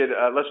 Appreciate it.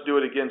 Let's do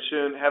it again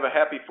soon. Have a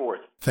happy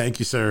 4th. Thank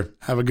you, sir.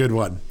 Have a good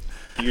one.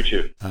 You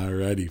too. All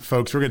righty,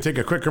 folks, we're going to take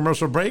a quick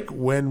commercial break.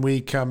 When we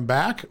come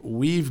back,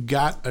 we've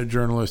got a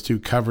journalist who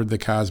covered the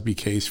Cosby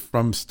case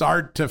from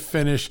start to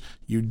finish.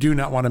 You do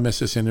not want to miss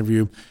this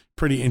interview.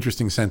 Pretty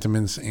interesting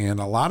sentiments and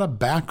a lot of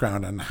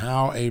background on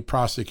how a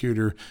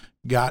prosecutor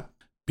got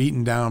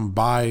beaten down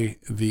by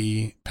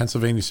the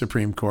Pennsylvania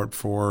Supreme Court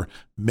for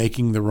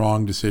making the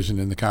wrong decision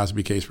in the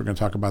Cosby case. We're going to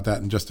talk about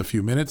that in just a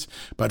few minutes.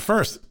 But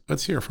first,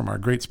 let's hear from our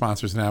great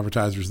sponsors and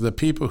advertisers, the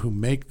people who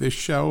make this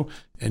show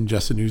and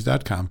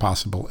justthenews.com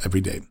possible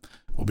every day.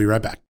 We'll be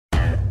right back.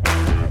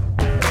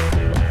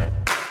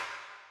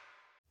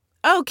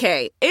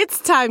 Okay, it's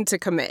time to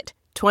commit.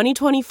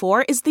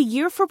 2024 is the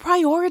year for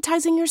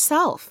prioritizing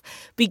yourself.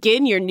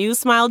 Begin your new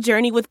smile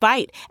journey with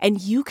Byte,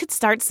 and you could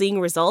start seeing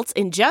results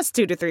in just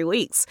 2 to 3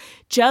 weeks.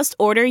 Just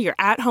order your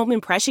at-home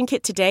impression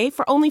kit today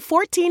for only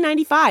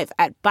 $14.95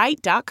 at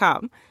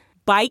Byte.com.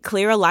 Byte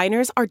Clear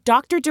aligners are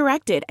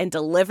doctor-directed and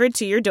delivered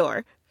to your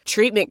door.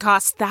 Treatment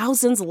costs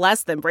thousands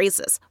less than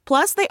braces.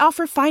 Plus, they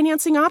offer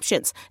financing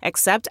options,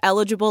 accept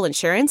eligible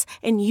insurance,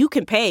 and you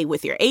can pay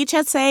with your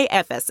HSA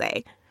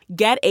FSA.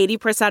 Get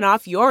 80%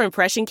 off your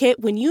impression kit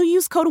when you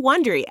use code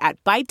WONDERY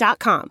at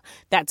Byte.com.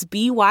 That's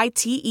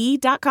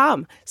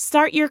BYTE.com.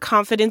 Start your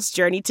confidence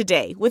journey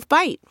today with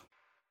Byte.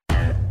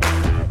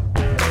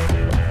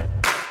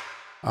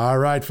 All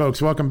right,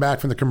 folks, welcome back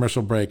from the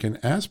commercial break. And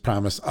as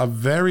promised, a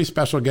very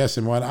special guest.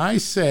 And when I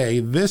say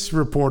this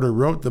reporter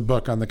wrote the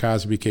book on the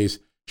Cosby case,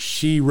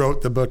 she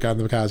wrote the book on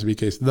the Cosby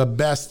case, the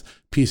best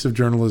piece of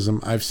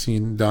journalism I've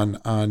seen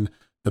done on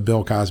the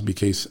Bill Cosby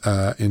case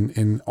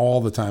in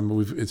all the time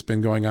it's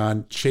been going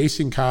on.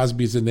 Chasing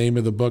Cosby is the name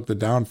of the book, The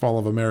Downfall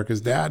of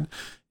America's Dad.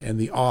 And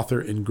the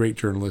author and great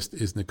journalist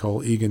is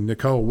Nicole Egan.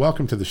 Nicole,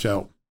 welcome to the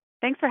show.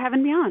 Thanks for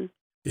having me on.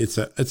 It's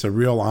a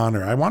real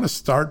honor. I want to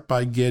start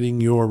by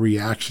getting your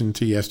reaction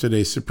to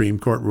yesterday's Supreme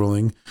Court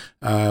ruling.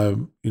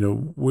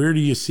 Where do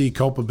you see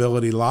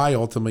culpability lie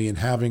ultimately in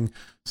having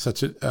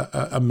such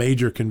a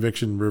major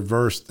conviction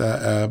reversed?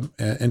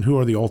 And who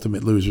are the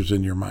ultimate losers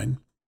in your mind?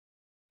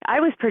 I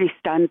was pretty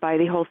stunned by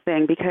the whole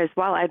thing because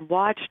while I'd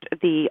watched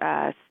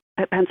the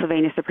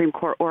Pennsylvania Supreme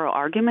Court oral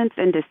arguments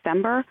in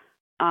December,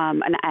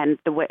 and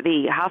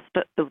the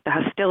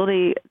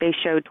hostility they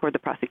showed toward the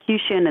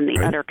prosecution and the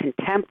utter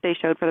contempt they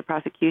showed for the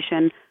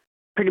prosecution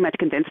pretty much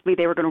convinced me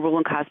they were going to rule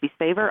in Cosby's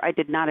favor. I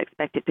did not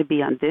expect it to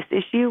be on this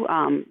issue.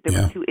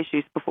 There were two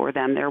issues before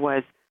them. There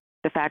was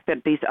the fact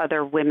that these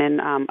other women,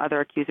 other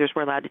accusers,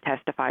 were allowed to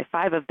testify,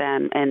 5 of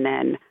them, and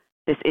then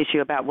this issue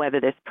about whether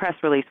this press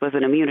release was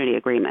an immunity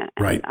agreement.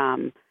 Right.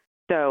 And,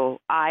 so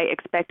I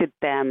expected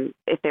them,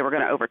 if they were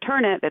going to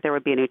overturn it, that there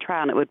would be a new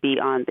trial, and it would be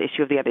on the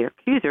issue of the other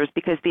accusers,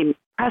 because the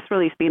press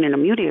release being an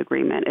immunity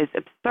agreement is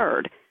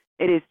absurd.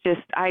 It is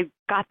just, I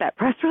got that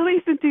press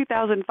release in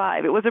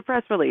 2005. It was a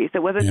press release.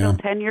 It wasn't until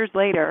 10 years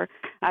later,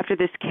 after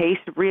this case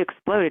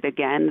re-exploded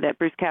again, that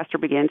Bruce Castor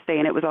began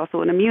saying it was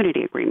also an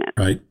immunity agreement.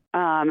 Right.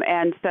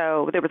 And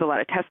so there was a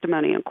lot of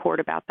testimony in court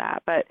about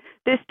that. But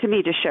this, to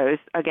me, just shows,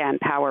 again,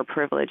 power,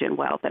 privilege, and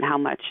wealth, and how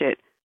much it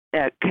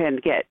can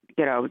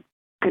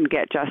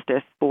get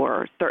justice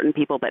for certain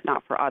people, but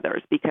not for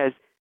others, because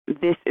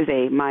this is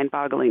a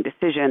mind-boggling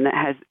decision that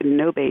has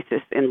no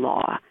basis in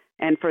law.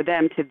 And for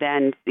them to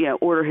then,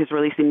 order his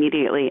release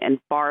immediately and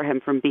bar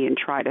him from being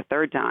tried a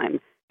third time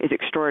is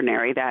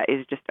extraordinary. That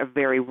is just a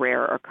very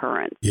rare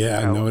occurrance.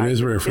 Yeah, so it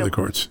is rare for the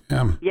courts.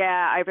 Yeah.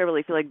 Yeah, I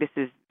really feel like this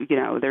is,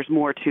 there's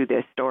more to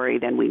this story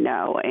than we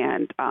know.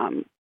 And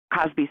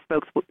Cosby's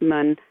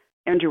spokesman,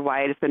 Andrew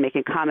White, has been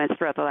making comments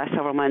throughout the last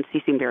several months.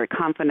 He seemed very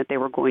confident they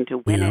were going to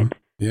win it.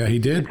 Yeah, he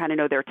did. They kind of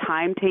know their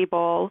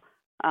timetable.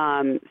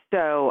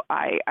 So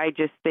I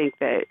just think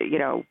that,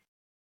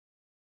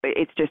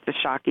 it's just a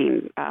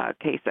shocking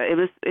case.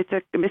 It's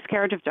a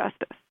miscarriage of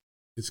justice.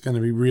 It's going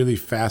to be really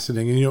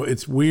fascinating. And,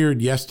 it's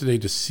weird yesterday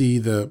to see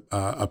the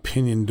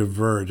opinion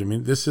diverge. I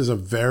mean, this is a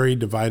very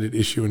divided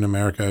issue in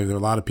America. There are a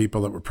lot of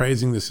people that were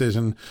praising the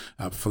decision.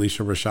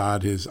 Felicia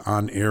Rashad, his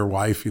on-air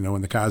wife,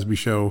 in the Cosby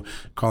Show,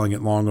 calling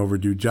it long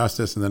overdue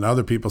justice. And then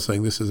other people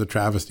saying this is a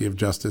travesty of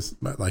justice,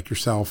 like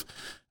yourself.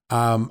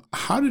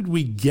 How did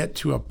we get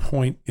to a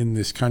point in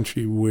this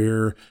country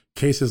where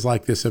cases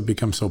like this have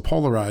become so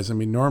polarized? I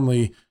mean,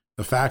 normally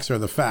the facts are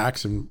the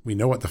facts, and we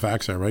know what the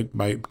facts are, right?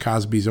 By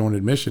Cosby's own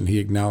admission, he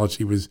acknowledged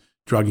he was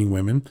drugging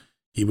women.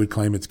 He would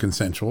claim it's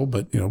consensual,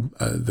 but,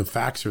 the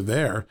facts are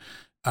there.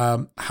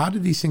 How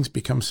did these things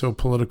become so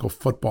political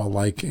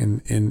football-like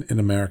in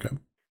America?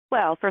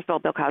 Well, first of all,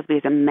 Bill Cosby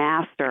is a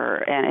master,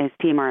 and his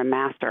team are a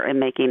master in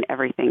making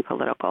everything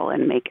political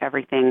and make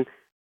everything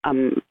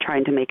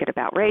trying to make it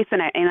about race,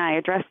 and I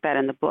addressed that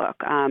in the book.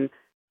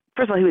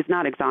 First of all, he was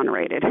not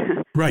exonerated.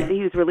 Right.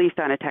 He was released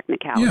on a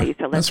technicality,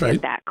 so let's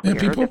get that clear. Yeah,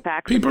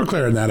 people are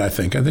clear on that, I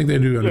think. I think they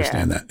do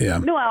understand that, yeah.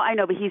 No, I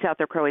know, but he's out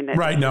there crowing that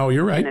right, no,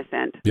 you're right.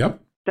 Innocent. Yep.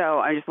 So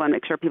I just want to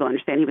make sure people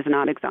understand he was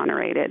not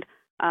exonerated.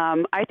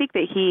 I think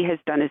that he has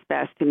done his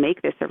best to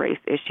make this a race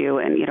issue,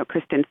 and,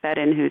 Kristen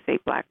Fedden, who's a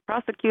black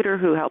prosecutor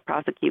who helped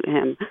prosecute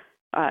him,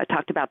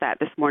 talked about that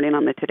this morning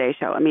on the Today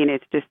Show. I mean,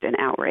 it's just an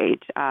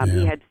outrage.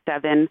 He had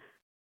 7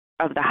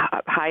 of the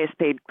highest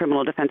paid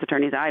criminal defense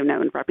attorneys I've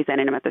known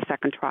representing him at the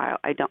second trial.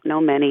 I don't know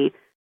many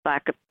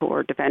black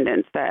poor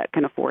defendants that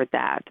can afford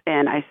that.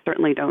 And I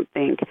certainly don't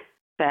think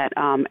that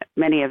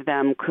many of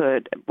them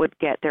would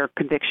get their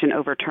conviction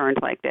overturned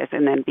like this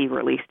and then be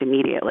released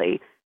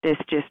immediately. This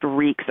just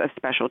reeks of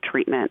special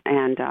treatment.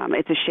 And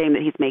it's a shame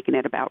that he's making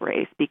it about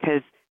race,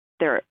 because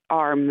there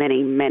are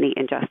many, many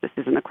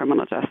injustices in the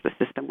criminal justice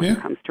system when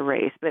it comes to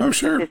race. But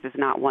this is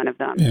not one of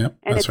them. Yeah,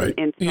 and that's right.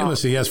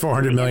 Listen, he has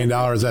 $400 million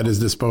at his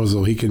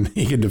disposal. He can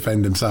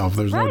defend himself.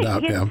 There's no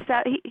doubt. He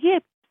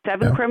had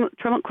 7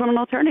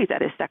 criminal attorneys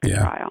at his second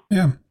trial.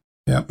 Yeah.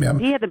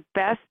 He had the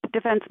best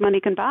defense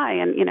money can buy,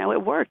 and,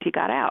 it worked. He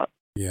got out.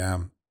 Yeah.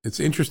 It's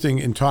interesting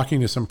in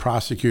talking to some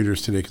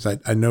prosecutors today, because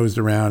I nosed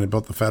around at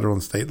both the federal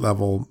and state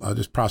level,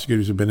 just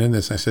prosecutors who've been in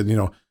this. I said,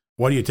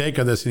 what do you take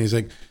of this? And he's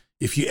like,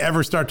 if you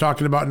ever start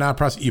talking about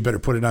non-prosecute, you better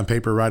put it on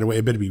paper right away.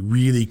 It better be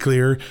really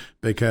clear,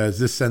 because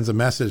this sends a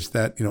message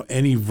that,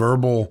 any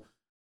verbal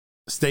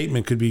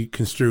statement could be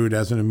construed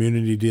as an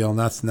immunity deal. And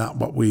that's not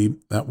what we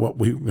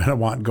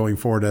want going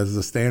forward as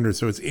the standard.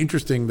 So it's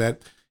interesting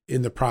that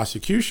in the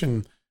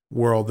prosecution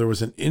world, there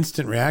was an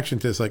instant reaction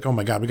to this, like, oh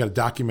my God, we got to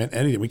document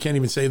anything. We can't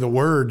even say the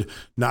word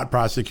not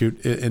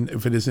prosecute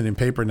if it isn't in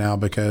paper now,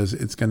 because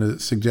it's going to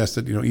suggest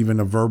that, even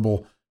a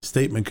verbal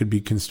statement could be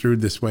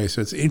construed this way.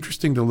 So it's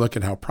interesting to look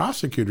at how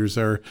prosecutors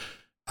are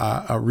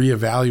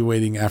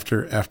reevaluating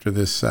after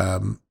this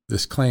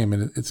this claim,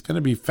 and it's going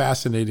to be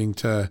fascinating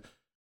to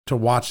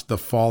watch the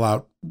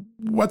fallout.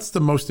 What's the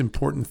most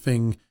important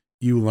thing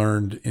you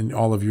learned in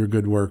all of your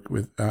good work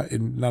with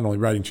in not only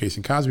writing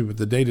Chasing Cosby, but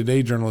the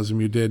day-to-day journalism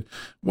you did?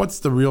 What's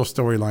the real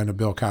storyline of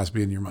Bill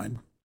Cosby in your mind?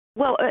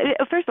 Well,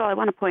 first of all, I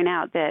want to point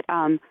out that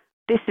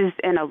this is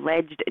an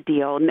alleged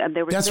deal.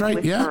 There was no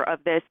whisper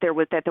of this. There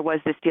was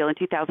this deal in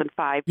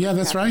 2005. Yeah,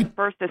 that's right.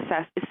 First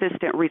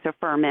assistant Risa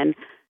Furman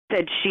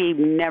said she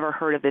never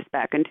heard of this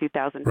back in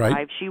 2005.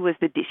 Right. She was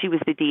the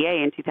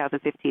DA in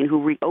 2015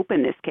 who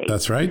reopened this case.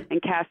 That's right. And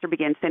Castor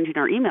began sending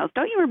her emails.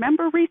 Don't you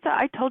remember, Risa?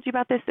 I told you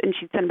about this, and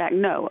she'd send back,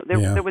 no,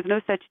 there was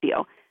no such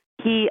deal.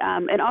 He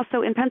and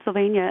also in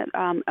Pennsylvania,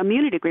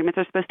 immunity agreements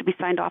are supposed to be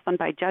signed off on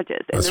by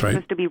judges, and they're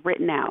supposed to be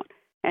written out.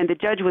 And the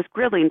judge was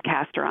grilling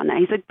Castor on that.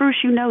 He said, Bruce,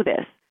 you know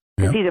this.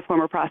 Because he's a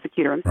former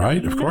prosecutor himself.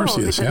 Right, of course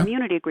he is. It's an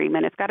immunity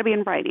agreement. It's got to be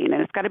in writing,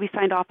 and it's got to be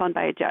signed off on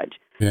by a judge.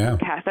 Yeah.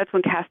 That's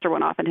when Castor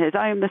went off in his,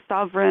 I'm the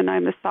sovereign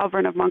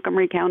of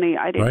Montgomery County.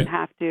 I didn't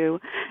have to.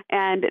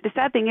 And the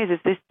sad thing is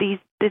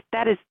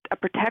that is a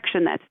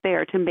protection that's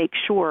there to make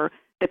sure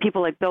that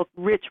people like Bill,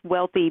 rich,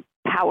 wealthy,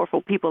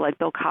 powerful people like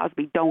Bill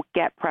Cosby don't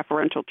get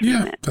preferential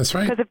treatment. Yeah, that's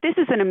right. Because if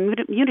this is an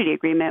immunity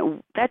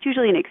agreement, that's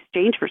usually in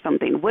exchange for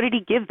something. What did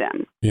he give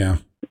them? Yeah.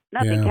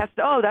 Nothing. Yeah.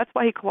 That's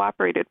why he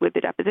cooperated with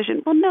the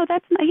deposition. Well, no,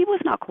 he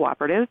was not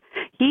cooperative.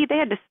 They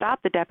had to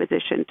stop the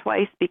deposition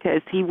twice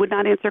because he would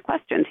not answer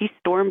questions. He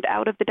stormed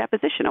out of the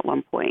deposition at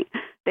one point.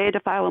 They had to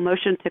file a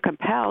motion to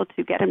compel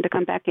to get him to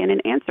come back in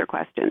and answer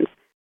questions.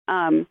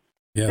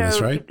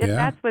 That's right. Yeah.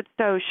 That's what's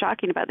so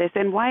shocking about this.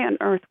 And why on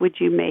earth would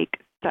you make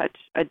such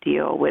a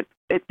deal with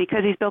it?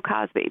 Because he's Bill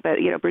Cosby. But,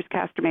 Bruce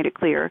Castor made it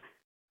clear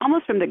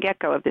almost from the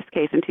get-go of this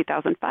case in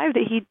 2005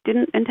 that he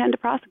didn't intend to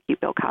prosecute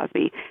Bill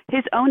Cosby.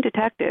 His own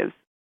detectives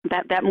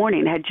that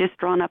morning had just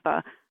drawn up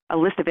a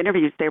list of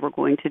interviews they were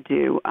going to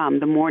do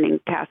the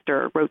morning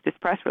Castor wrote this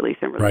press release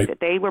and released it.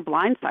 They were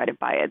blindsided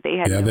by it. They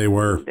had they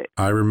were.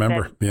 I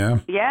remember.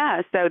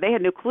 Yeah, so they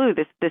had no clue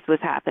this was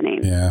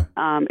happening. Yeah.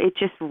 It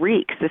just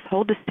reeks. This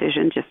whole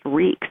decision just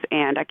reeks,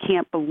 and I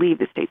can't believe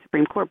the state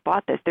Supreme Court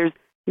bought this. There's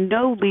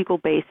no legal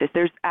basis.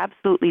 There's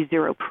absolutely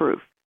zero proof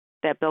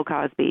that Bill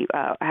Cosby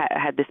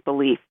had this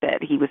belief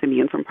that he was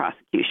immune from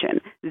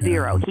prosecution.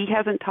 Zero. He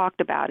hasn't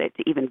talked about it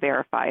to even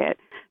verify it.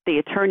 The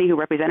attorney who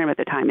represented him at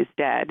the time is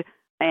dead,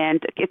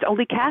 and it's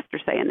only Castor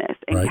saying this,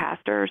 and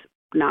Castor's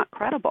not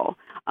credible.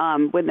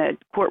 When the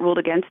court ruled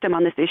against him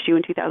on this issue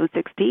in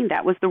 2016,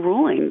 that was the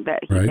ruling that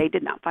they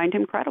did not find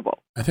him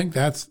credible. I think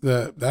that's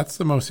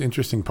the most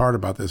interesting part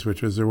about this,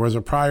 which was there was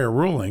a prior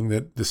ruling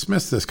that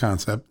dismissed this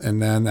concept,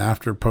 and then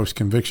after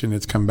post-conviction,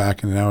 it's come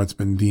back, and now it's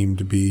been deemed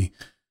to be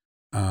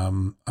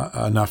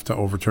enough to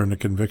overturn the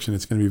conviction.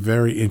 It's going to be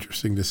very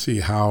interesting to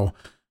see how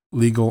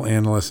legal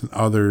analysts and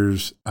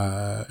others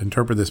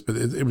interpret this. But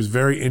it was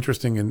very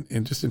interesting,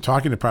 and just in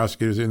talking to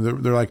prosecutors, and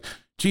they're like,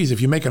 geez,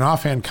 if you make an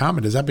offhand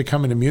comment, does that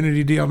become an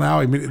immunity deal now?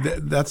 I mean,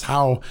 that's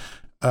how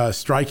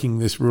striking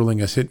this ruling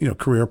has hit,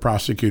 career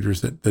prosecutors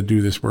that do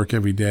this work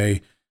every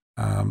day.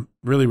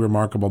 Really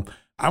remarkable.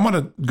 I want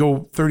to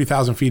go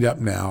 30,000 feet up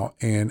now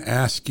and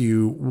ask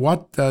you,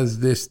 what does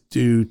this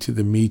do to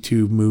the Me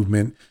Too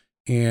movement?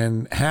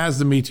 And has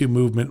the Me Too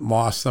movement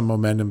lost some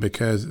momentum?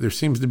 Because there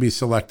seems to be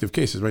selective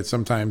cases, right?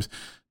 Sometimes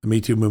the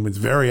Me Too movement's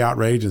very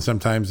outraged, and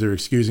sometimes they're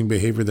excusing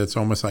behavior that's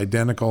almost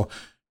identical.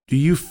 Do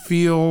you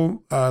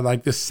feel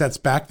like this sets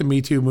back the Me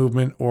Too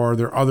movement, or are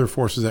there other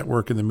forces at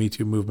work in the Me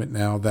Too movement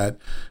now that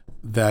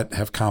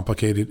have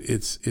complicated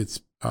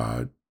its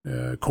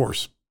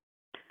course?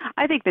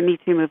 I think the Me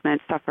Too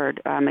movement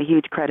suffered a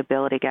huge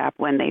credibility gap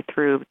when they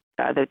threw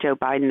the Joe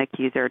Biden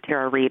accuser,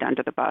 Tara Reade,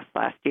 under the bus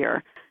last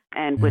year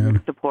and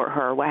wouldn't support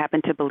her. What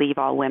happened to Believe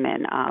All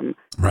Women?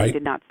 They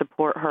did not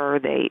support her.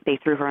 They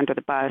threw her under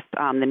the bus.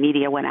 The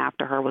media went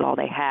after her with all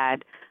they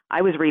had.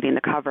 I was reading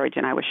the coverage,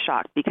 and I was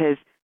shocked because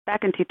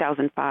back in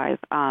 2005,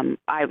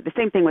 the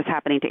same thing was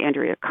happening to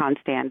Andrea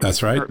Constand.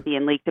 That's right.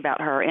 Being leaked about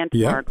her, and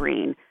Tamara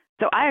Green.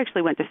 So I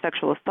actually went to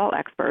sexual assault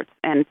experts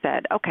and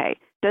said, okay,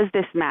 does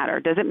this matter?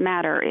 Does it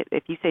matter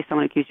if you say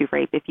someone accused you of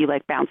rape, if you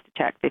bounced a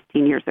check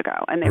 15 years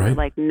ago? And they were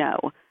like, no.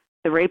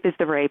 The rape is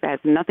the rape. It has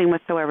nothing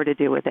whatsoever to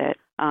do with it.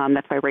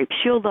 That's why rape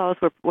shield laws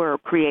were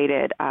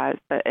created.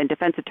 And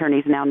defense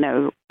attorneys now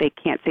know they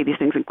can't say these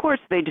things in court,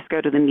 so they just go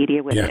to the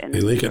media with it. And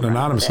they leak it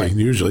anonymously,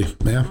 usually.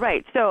 Yeah.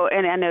 Right. So,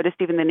 and I noticed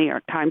even the New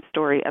York Times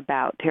story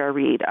about Tara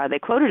Reade, they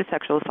quoted a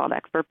sexual assault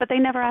expert, but they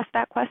never asked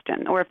that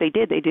question. Or if they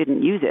did, they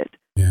didn't use it.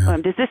 Yeah.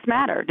 Does this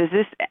matter?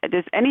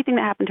 Does anything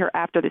that happened to her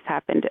after this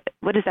happened,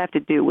 what does that have to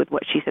do with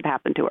what she said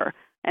happened to her?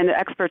 And the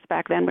experts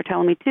back then were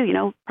telling me,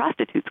 too,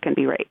 prostitutes can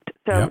be raped.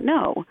 So,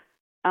 no.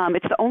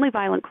 It's the only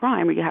violent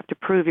crime where you have to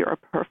prove you're a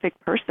perfect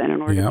person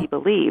in order to be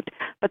believed.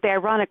 But the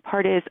ironic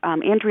part is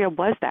Andrea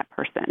was that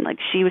person. Like,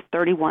 she was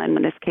 31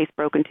 when this case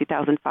broke in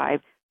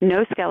 2005.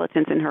 No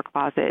skeletons in her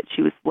closet.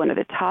 She was one of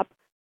the top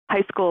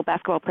high school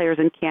basketball players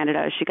in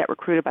Canada. She got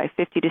recruited by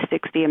 50 to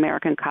 60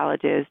 American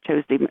colleges,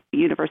 chose the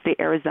University of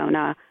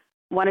Arizona,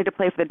 wanted to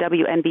play for the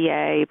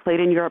WNBA, played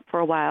in Europe for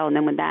a while, and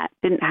then when that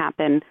didn't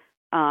happen,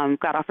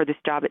 got offered this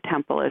job at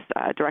Temple as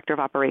director of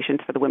operations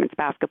for the women's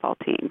basketball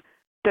team.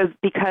 So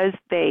because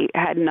they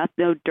had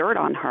no dirt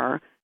on her,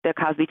 the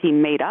Cosby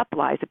team made up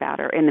lies about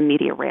her, and the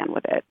media ran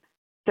with it.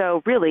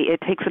 So really, it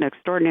takes an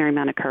extraordinary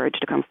amount of courage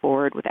to come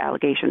forward with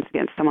allegations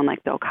against someone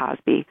like Bill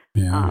Cosby,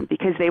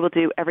 because they will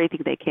do everything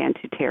they can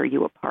to tear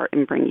you apart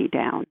and bring you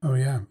down. Oh,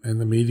 yeah. And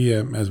the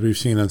media, as we've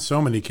seen on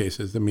so many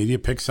cases, the media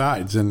picks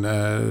sides. And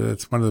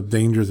that's one of the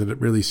dangers that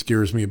it really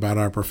scares me about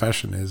our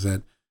profession, is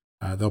that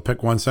they'll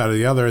pick one side or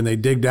the other, and they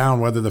dig down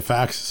whether the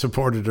facts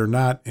support it or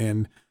not.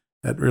 And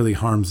that really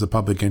harms the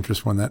public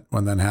interest when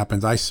that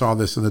happens. I saw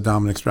this in the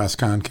Dominic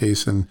Strauss-Kahn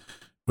case, and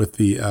with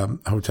the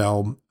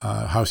hotel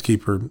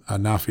housekeeper,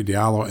 Nafi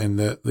Diallo, and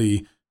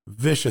the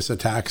vicious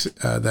attacks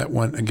that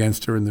went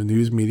against her in the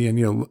news media.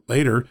 And,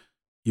 later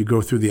you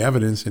go through the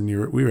evidence, and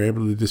we were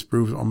able to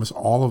disprove almost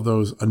all of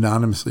those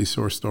anonymously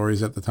sourced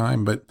stories at the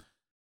time. But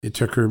it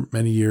took her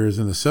many years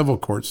in the civil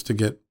courts to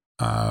get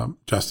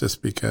justice,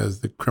 because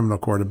the criminal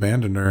court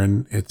abandoned her.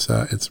 And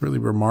it's really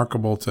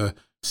remarkable to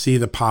see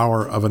the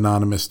power of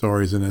anonymous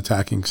stories in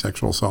attacking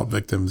sexual assault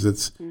victims.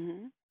 It's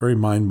very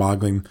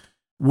mind-boggling.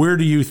 Where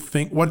do you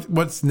think,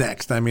 what's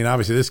next? I mean,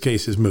 obviously this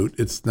case is moot.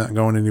 It's not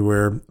going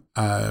anywhere.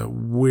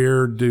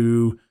 Where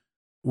do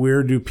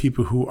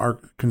people who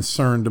are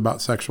concerned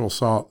about sexual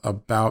assault,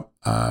 about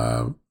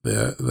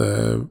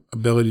the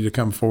ability to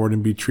come forward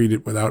and be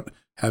treated without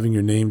having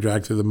your name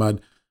dragged through the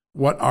mud,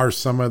 what are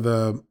some of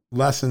the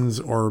lessons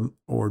or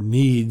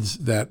needs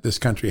that this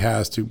country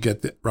has to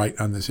get right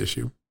on this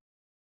issue?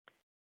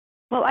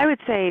 Well, I would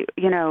say,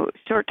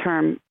 short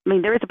term,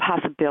 there is a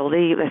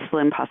possibility, a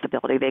slim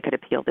possibility, they could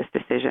appeal this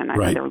decision. I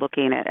think they're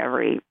looking at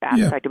every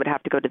aspect. It would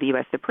have to go to the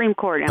U.S. Supreme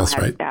Court, and it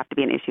would have to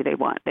be an issue they'd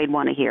want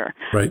to hear.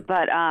 Right.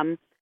 But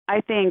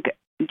I think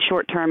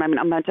short term,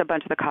 a bunch of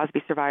the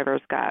Cosby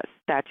survivors got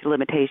statute of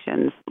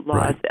limitations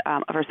laws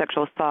for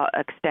sexual assault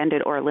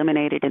extended or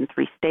eliminated in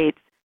 3 states.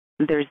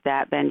 There's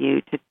that venue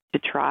to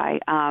try.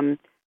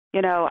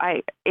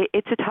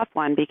 It's a tough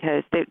one,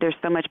 because there's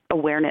so much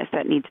awareness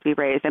that needs to be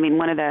raised.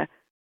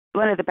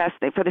 One of the best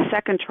things for the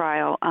second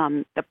trial,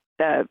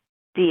 the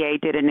DA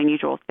did an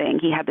unusual thing.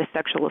 He had the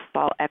sexual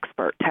assault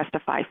expert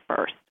testify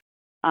first,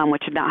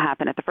 which did not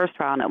happen at the first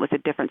trial, and it was a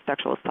different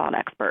sexual assault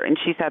expert. And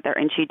she sat there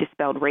and she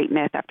dispelled rape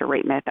myth after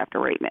rape myth after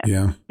rape myth.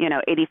 Yeah.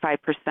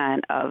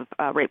 85% of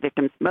rape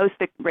victims, most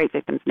rape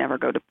victims never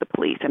go to the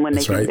police, and when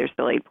they do, they're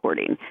still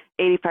reporting.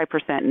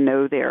 85%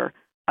 know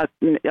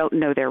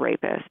their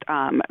rapist.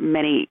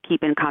 Many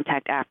keep in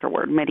contact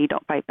afterward. Many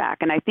don't fight back.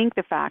 And I think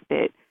the fact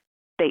that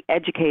they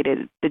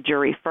educated the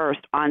jury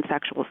first on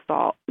sexual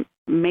assault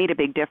made a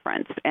big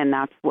difference. And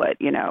that's what,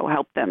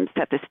 helped them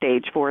set the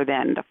stage for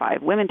then the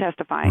 5 women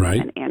testifying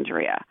and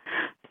Andrea.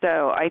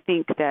 So I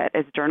think that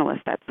as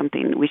journalists, that's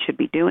something we should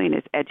be doing,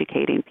 is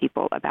educating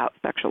people about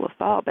sexual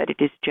assault. But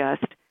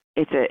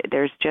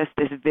there's just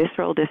this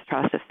visceral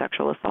distrust of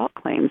sexual assault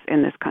claims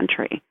in this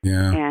country.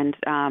 Yeah. And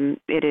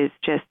it is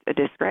just a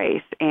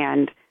disgrace.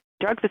 And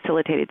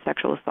drug-facilitated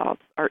sexual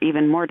assaults are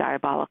even more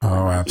diabolical.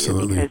 Oh,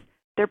 absolutely. Because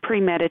they're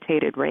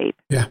premeditated rape.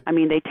 Yeah.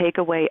 They take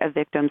away a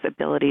victim's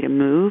ability to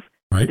move,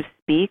 to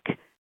speak,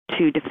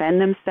 to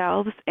defend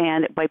themselves,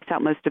 and it wipes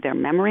out most of their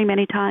memory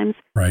many times.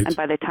 Right. And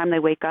by the time they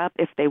wake up,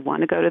 if they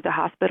want to go to the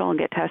hospital and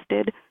get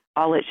tested,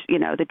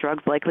 the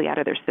drug's likely out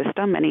of their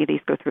system. Many of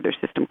these go through their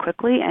system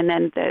quickly, and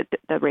then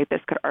the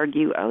rapist could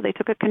argue, they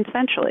took it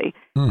consensually.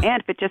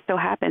 And if it just so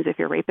happens, if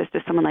your rapist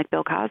is someone like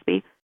Bill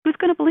Cosby, who's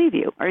going to believe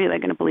you? Are they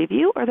going to believe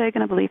you, or are they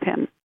going to believe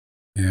him?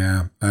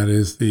 Yeah, that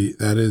is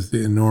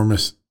the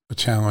enormous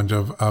challenge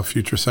of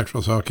future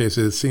sexual assault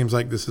cases. It seems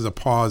like this is a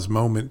pause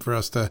moment for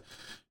us to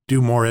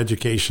do more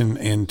education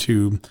and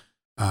to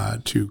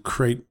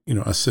create,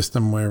 a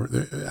system where,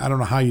 I don't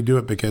know how you do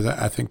it, because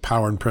I think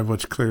power and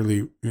privilege,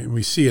 clearly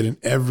we see it in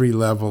every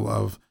level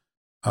of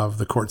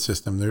the court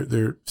system.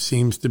 There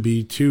seems to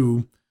be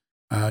 2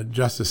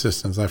 justice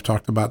systems. I've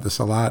talked about this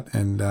a lot,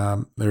 and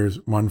there's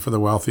one for the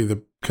wealthy,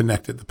 the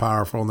connected, the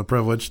powerful, and the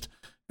privileged,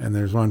 and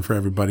there's one for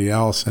everybody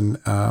else. And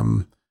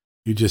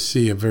you just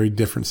see a very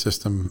different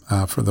system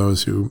for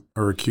those who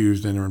are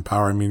accused and are in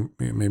power.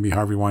 Maybe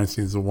Harvey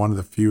Weinstein is one of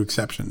the few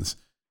exceptions,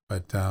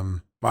 but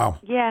wow.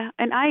 Yeah,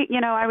 and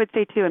I would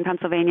say too, in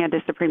Pennsylvania,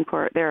 the Supreme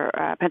Court,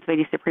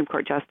 Pennsylvania Supreme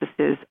Court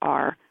justices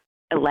are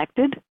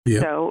elected.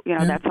 Yep. So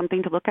that's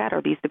something to look at.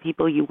 Are these the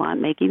people you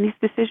want making these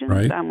decisions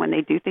when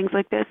they do things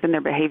like this? And their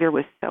behavior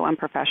was so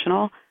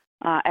unprofessional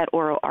at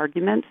oral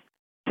arguments.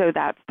 So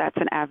that's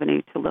an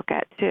avenue to look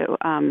at too,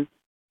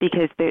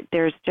 because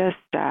there's just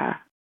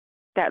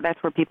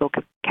that's where people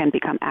can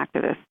become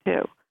activists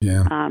too.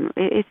 Yeah.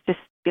 It's just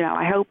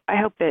I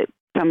hope that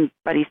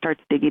somebody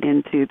starts digging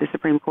into the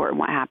Supreme Court and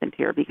what happened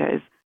here,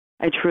 because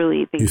I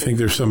truly think... You think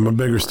there's a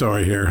bigger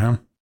story here, huh?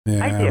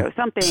 Yeah, I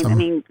do. I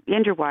mean,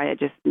 Andrew Wyatt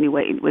just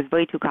was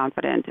way too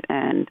confident,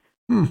 and,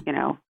 you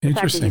know, the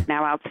fact that he's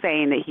now out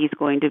saying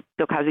that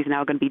Bill Cosby's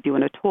now going to be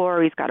doing a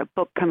tour. He's got a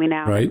book coming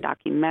out, a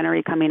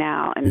documentary coming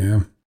out.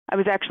 And I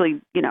was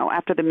actually, you know,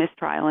 after the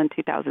mistrial in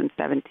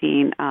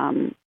 2017,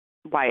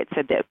 Wyatt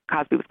said that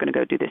Cosby was going to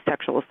go do this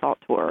sexual assault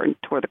tour and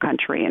tour the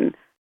country and,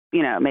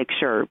 you know, make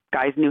sure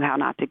guys knew how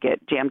not to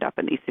get jammed up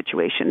in these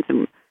situations.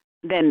 And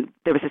then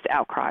there was this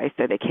outcry,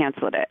 so they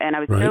canceled it. And I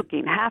was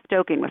half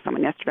joking with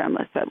someone yesterday.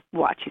 I said,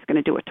 watch, he's going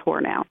to do a tour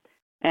now.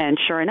 And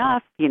sure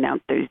enough, you know,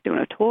 he's doing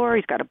a tour.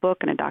 He's got a book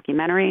and a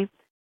documentary.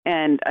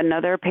 And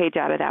another page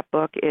out of that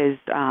book is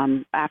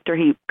after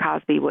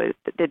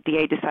the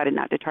DA decided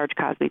not to charge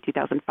Cosby in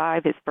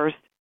 2005, his first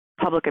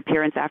public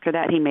appearance after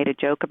that, he made a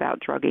joke about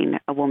drugging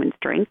a woman's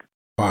drink.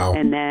 Wow.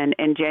 And then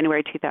in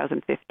January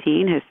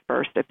 2015,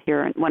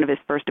 one of his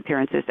first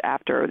appearances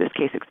after this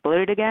case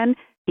exploded again,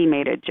 he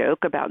made a joke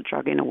about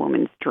drugging a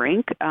woman's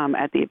drink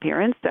at the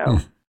appearance. So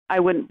I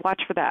wouldn't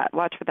watch for that.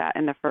 Watch for that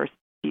in the first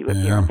few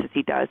appearances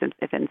he does. And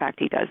if in fact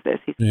he does this,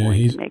 he's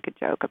going to make a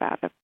joke about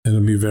it.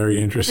 It'll be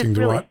very interesting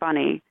to watch. It's really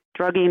funny.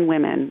 Drugging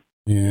women.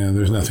 Yeah,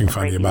 there's nothing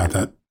funny about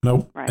that.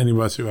 Nope. Right. Any of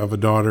us who have a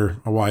daughter,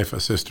 a wife, a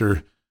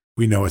sister,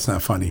 we know it's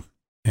not funny.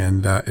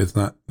 And it's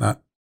not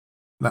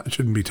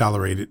shouldn't be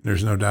tolerated.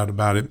 There's no doubt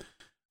about it.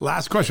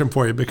 Last question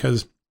for you,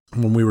 because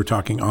when we were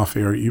talking off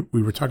air,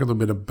 we were talking a little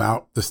bit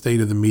about the state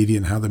of the media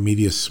and how the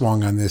media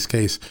swung on this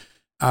case.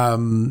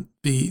 And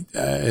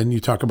you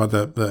talk about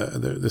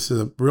this is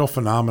a real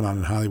phenomenon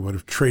in Hollywood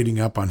of trading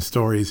up on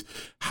stories.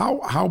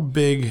 How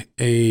big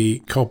a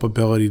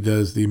culpability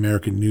does the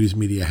American news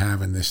media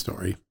have in this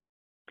story?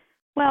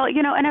 Well,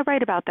 you know, and I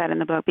write about that in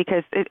the book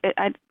because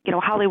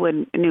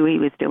Hollywood knew he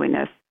was doing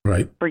this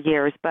for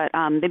years, but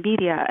the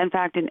media, in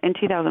fact, in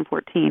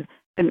 2014,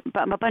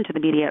 a bunch of the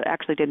media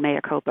actually did mea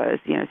culpas,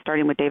 you know,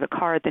 starting with David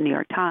Carr at the New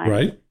York Times.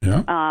 Right.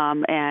 Yeah.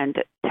 And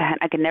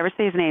I can never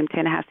say his name,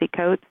 Ta-Nehisi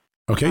Coates.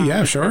 Okay.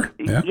 Yeah. Sure.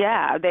 Yeah.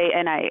 Yeah.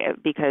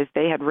 Because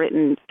they had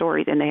written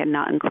stories and they had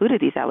not included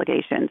these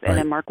allegations. And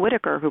then Mark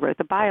Whitaker, who wrote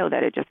the bio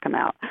that had just come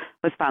out,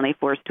 was finally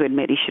forced to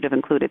admit he should have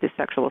included the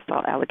sexual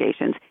assault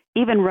allegations.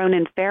 Even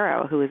Ronan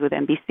Farrow, who was with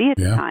NBC at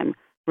the time,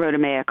 wrote a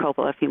mea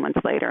culpa a few months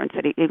later and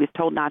said he was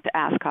told not to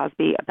ask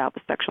Cosby about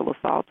the sexual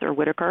assaults or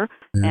Whitaker,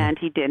 and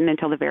he didn't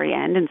until the very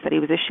end, and said he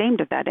was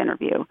ashamed of that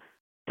interview.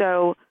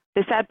 So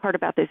the sad part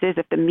about this is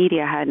if the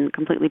media hadn't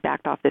completely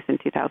backed off this in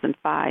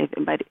 2005,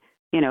 but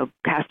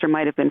Castor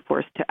might have been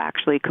forced to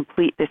actually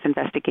complete this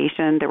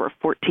investigation. There were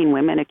 14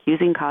 women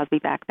accusing Cosby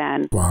back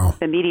then. Wow.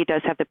 The media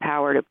does have the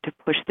power to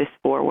push this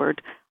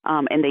forward,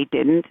 and they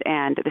didn't.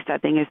 And the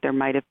sad thing is there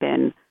might have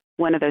been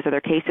one of those other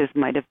cases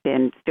might have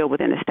been still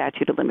within the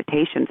statute of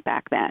limitations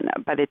back then.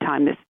 By the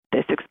time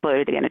this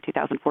exploded again in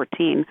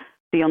 2014,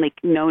 the only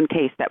known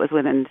case that was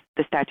within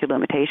the statute of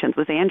limitations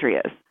was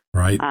Andrea's.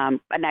 Right.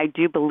 And I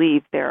do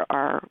believe there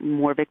are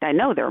more victims. I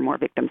know there are more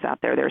victims out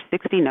there. There are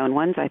 60 known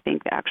ones. I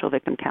think the actual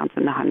victim counts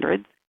in the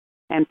hundreds.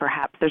 And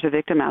perhaps there's a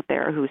victim out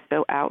there who's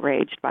so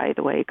outraged by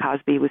the way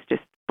Cosby was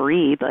just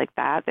freed like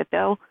that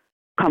they'll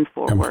come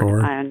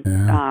forward. And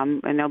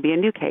there'll be a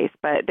new case.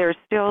 But there's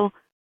still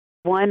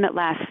one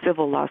last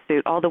civil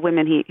lawsuit. All the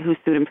women who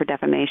sued him for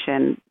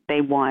defamation,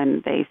 they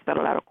won. They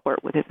settled out of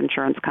court with his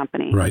insurance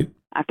company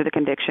after the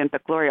conviction.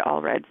 But Gloria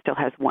Allred still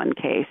has one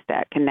case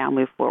that can now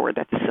move forward.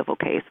 That's a civil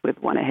case with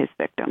one of his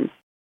victims.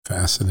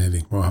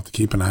 Fascinating. We'll have to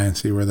keep an eye and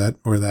see where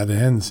that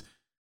ends.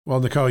 Well,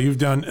 Nicole, you've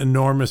done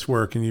enormous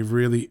work, and you've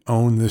really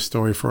owned this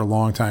story for a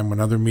long time. When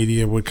other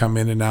media would come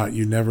in and out,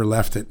 you never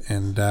left it.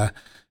 And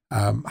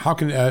how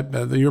can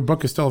your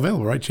book is still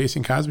available, right?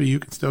 Chasing Cosby. You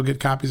can still get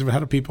copies of it. How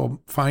do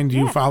people find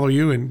you, follow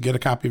you, and get a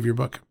copy of your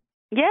book?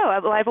 Yeah,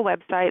 well, I have a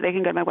website. They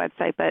can go to my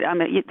website, but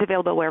it's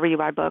available wherever you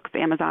buy books,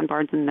 Amazon,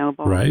 Barnes &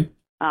 Noble. Right.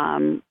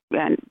 And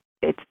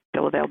it's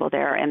still available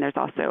there. And there's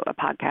also a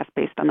podcast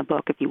based on the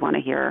book if you want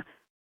to hear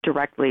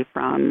directly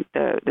from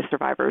the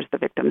survivors, the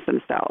victims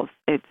themselves.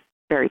 It's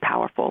very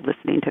powerful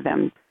listening to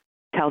them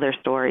tell their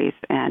stories.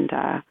 And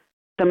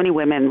so many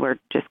women were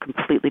just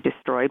completely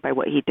destroyed by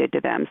what he did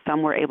to them.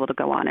 Some were able to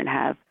go on and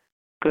have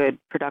good,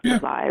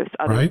 productive lives.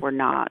 Others were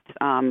not.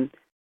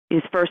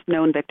 His first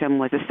known victim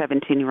was a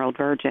 17-year-old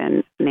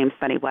virgin named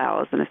Sunny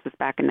Wells, and this was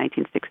back in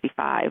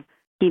 1965.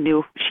 She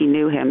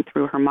knew him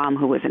through her mom,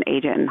 who was an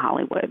agent in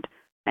Hollywood,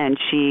 and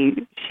she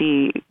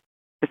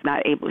was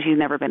not able. She's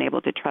never been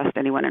able to trust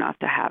anyone enough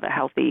to have a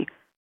healthy,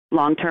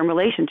 long-term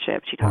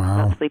relationship. She talks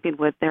about sleeping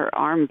with their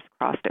arms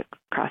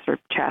across her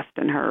chest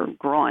and her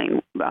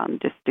groin,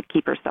 just to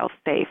keep herself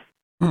safe.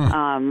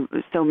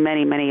 So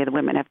many of the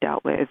women have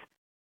dealt with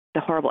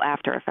the horrible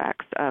after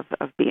effects of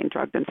being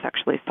drugged and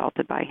sexually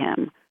assaulted by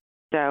him.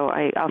 So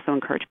I also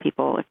encourage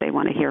people, if they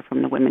want to hear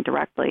from the women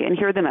directly, and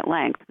hear them at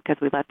length, because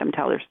we let them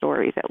tell their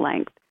stories at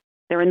length.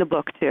 They're in the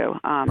book, too.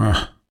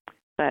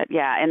 But,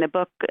 yeah, and the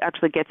book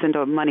actually gets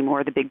into many more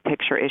of the big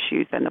picture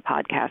issues than the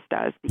podcast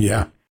does.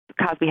 Yeah.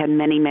 Cosby had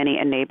many, many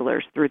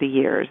enablers through the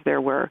years.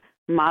 There were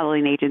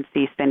modeling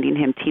agencies sending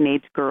him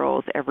teenage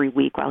girls every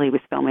week while he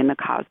was filming The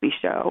Cosby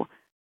Show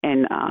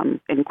in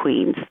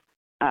Queens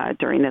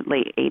during the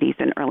late 80s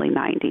and early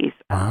 90s.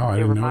 Wow, I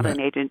didn't know that.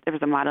 There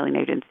was a modeling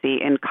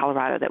agency in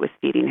Colorado that was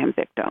feeding him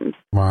victims.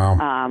 Wow.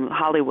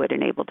 Hollywood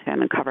enabled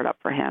him and covered up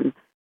for him.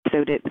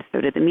 So did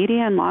the media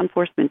and law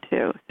enforcement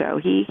too. So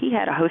he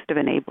had a host of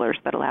enablers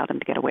that allowed him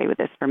to get away with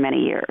this for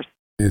many years.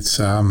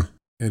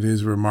 It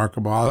is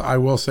remarkable. I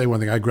will say one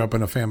thing. I grew up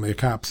in a family of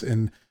cops,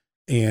 and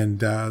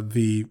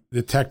the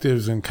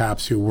detectives and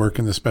cops who work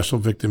in the Special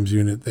Victims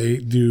Unit, they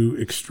do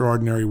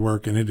extraordinary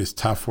work, and it is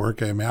tough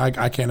work. I mean,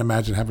 I can't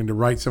imagine having to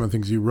write some of the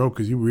things you wrote,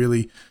 because you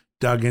really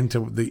dug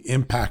into the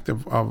impact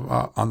of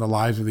on the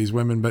lives of these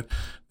women. But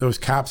those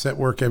cops that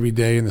work every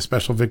day in the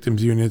Special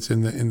Victims Units,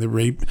 in the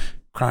rape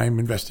crime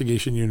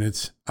investigation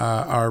units,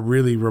 are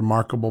really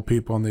remarkable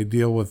people, and they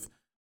deal with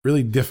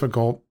really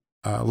difficult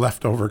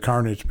leftover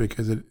carnage,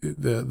 because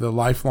the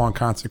lifelong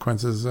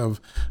consequences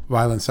of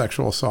violent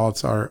sexual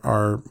assaults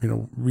are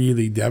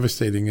really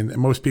devastating, and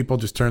most people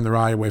just turn their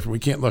eye away from. We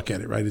can't look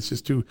at it, right? It's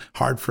just too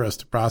hard for us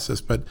to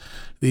process. But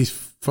these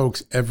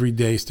folks every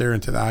day stare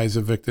into the eyes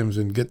of victims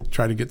and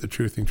try to get the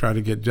truth and try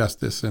to get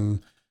justice,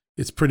 and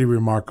it's pretty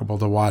remarkable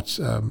to watch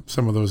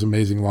some of those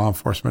amazing law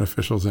enforcement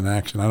officials in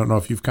action. I don't know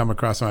if you've come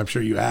across them. I'm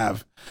sure you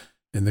have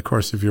in the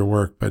course of your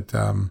work, but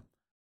a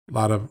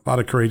lot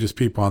of courageous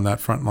people on that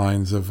front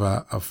lines of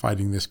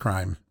fighting this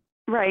crime.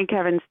 Right,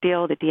 Kevin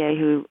Steele, the DA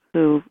who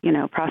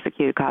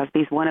prosecuted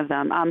Cosby, is one of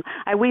them.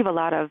 I weave a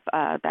lot of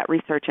that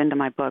research into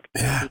my book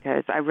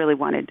because I really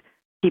wanted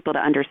people to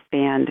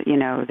understand,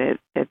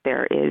 that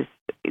there is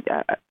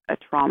a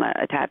trauma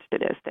attached to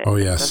this that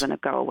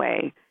doesn't go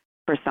away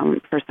for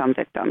some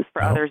victims.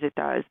 For others, it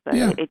does, but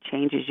it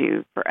changes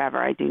you forever.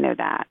 I do know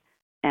that,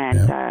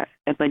 and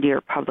when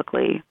you're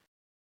publicly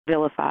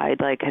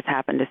vilified, like has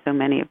happened to so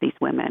many of these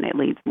women, it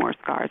leaves more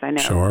scars. I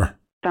know. Sure.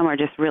 Some are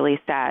just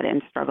really sad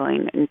and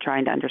struggling and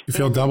trying to understand. You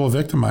feel double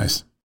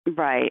victimized.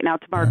 Right. Now,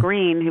 Tamar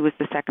Green, who was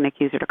the second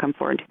accuser to come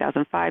forward in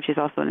 2005, she's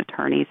also an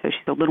attorney, so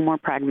she's a little more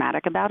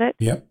pragmatic about it.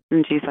 Yep.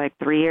 And she's like,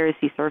 3 years,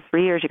 he served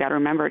 3 years. You got to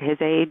remember, at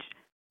his age,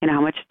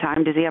 how much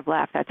time does he have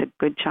left? That's a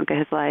good chunk of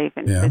his life,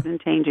 and prison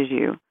changes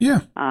you.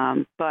 Yeah.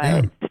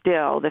 But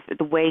still,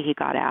 the way he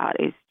got out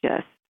is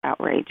just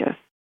outrageous.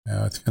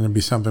 Yeah, it's going to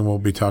be something we'll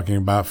be talking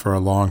about for a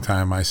long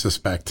time, I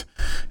suspect.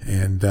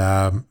 And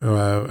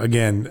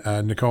again,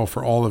 Nicole,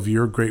 for all of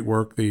your great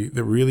work, the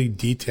really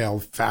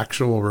detailed,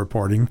 factual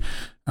reporting.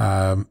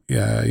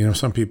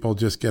 Some people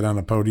just get on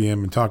a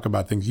podium and talk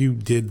about things. You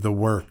did the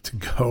work to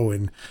go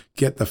and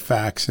get the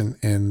facts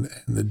and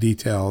the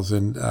details,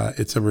 and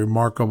it's a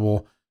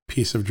remarkable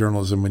piece of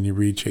journalism when you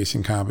read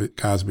Chasing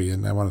Cosby.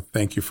 And I want to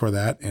thank you for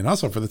that, and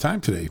also for the time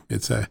today.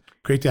 It's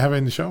great to have you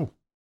on the show.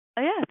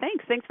 Oh, yeah,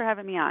 thanks. Thanks for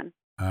having me on.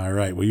 All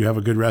right. Well, you have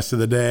a good rest of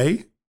the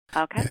day.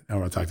 Okay. And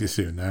we'll talk to you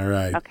soon. All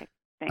right. Okay.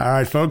 Thanks. All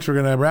right, folks, we're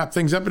going to wrap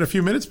things up in a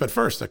few minutes, but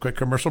first, a quick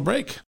commercial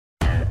break.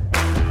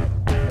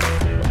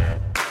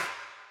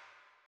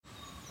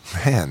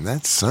 Man,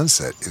 that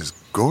sunset is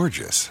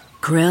gorgeous.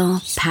 Grill,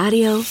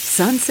 patio,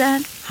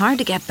 sunset. Hard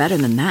to get better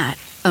than that.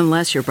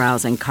 Unless you're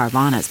browsing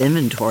Carvana's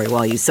inventory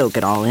while you soak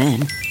it all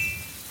in.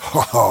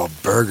 Oh,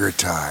 burger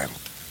time.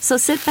 So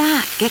sit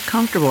back, get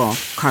comfortable.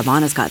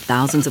 Carvana's got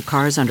thousands of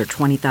cars under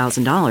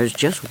 $20,000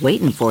 just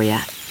waiting for you.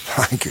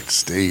 I could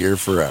stay here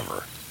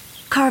forever.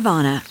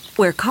 Carvana,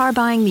 where car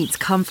buying meets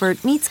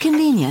comfort, meets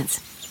convenience.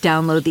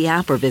 Download the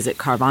app or visit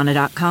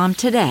Carvana.com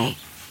today.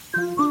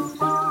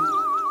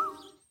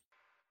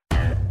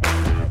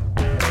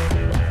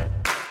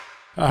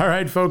 All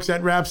right, folks,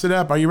 that wraps it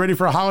up. Are you ready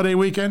for a holiday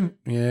weekend?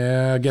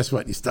 Yeah, guess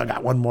what? You still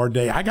got one more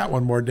day. I got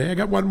one more day. I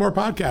got one more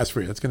podcast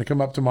for you. It's going to come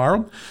up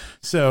tomorrow.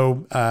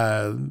 So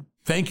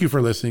thank you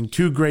for listening.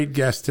 2 great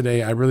guests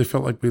today. I really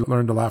felt like we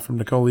learned a lot from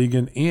Nicole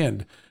Egan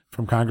and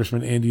from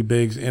Congressman Andy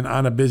Biggs. And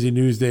on a busy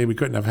news day, we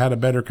couldn't have had a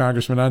better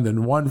congressman on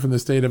than one from the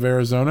state of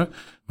Arizona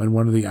when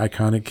one of the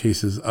iconic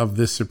cases of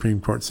this Supreme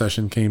Court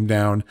session came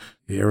down,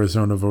 the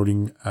Arizona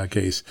voting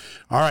case.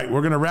 All right, we're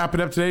going to wrap it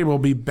up today. We'll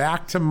be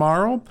back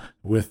tomorrow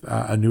with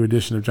a new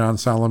edition of John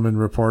Solomon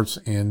Reports.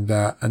 And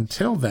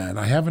until then,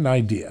 I have an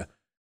idea.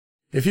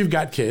 If you've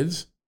got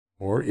kids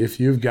or if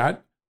you've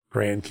got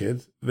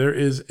grandkids, there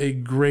is a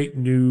great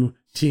new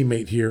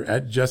teammate here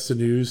at Just the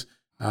News,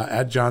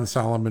 at John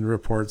Solomon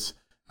Reports.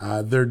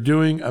 They're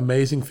doing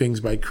amazing things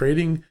by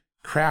creating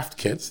craft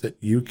kits that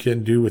you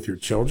can do with your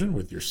children,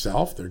 with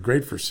yourself. They're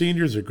great for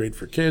seniors. They're great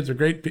for kids. They're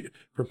great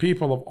for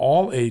people of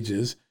all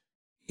ages.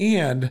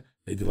 And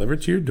they deliver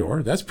it to your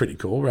door. That's pretty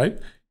cool, right?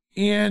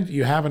 And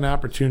you have an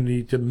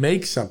opportunity to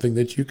make something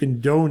that you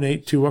can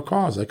donate to a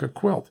cause, like a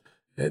quilt.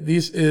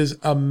 These is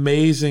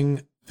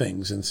amazing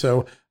things. And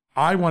so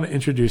I want to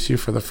introduce you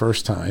for the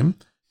first time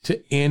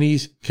to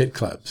Annie's Kit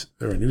Clubs.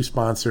 They're a new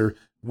sponsor.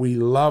 We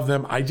love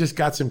them. I just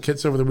got some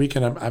kits over the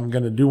weekend. I'm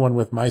going to do one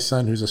with my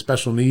son, who's a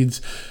special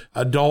needs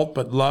adult,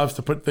 but loves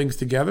to put things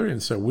together.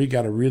 And so we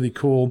got a really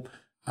cool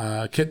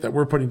kit that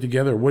we're putting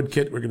together, a wood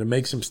kit. We're going to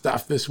make some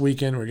stuff this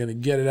weekend. We're going to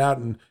get it out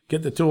and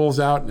get the tools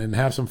out and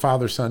have some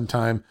father-son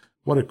time.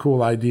 What a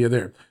cool idea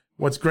there.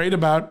 What's great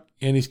about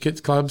Annie's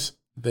Kit Clubs,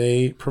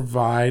 they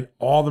provide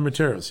all the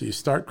materials. So you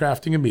start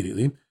crafting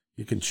immediately.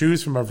 You can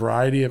choose from a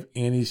variety of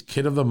Annie's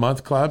Kit of the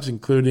Month clubs,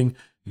 including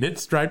knit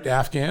striped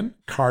Afghan,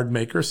 card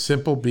maker,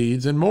 simple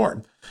beads, and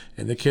more.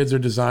 And the kids are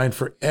designed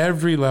for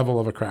every level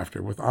of a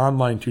crafter with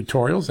online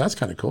tutorials. That's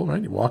kind of cool,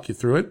 right? You walk you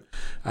through it,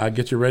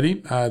 get you ready.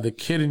 The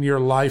kid in your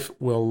life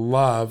will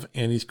love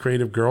Annie's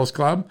Creative Girls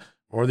Club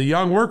or the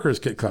Young Workers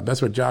Kit Club.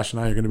 That's what Josh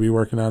and I are going to be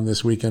working on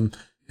this weekend.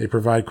 They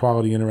provide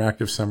quality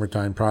interactive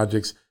summertime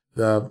projects.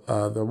 The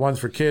ones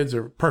for kids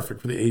are perfect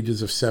for the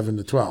ages of 7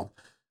 to 12.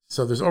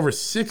 So there's over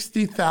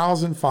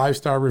 60,000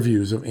 five-star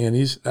reviews of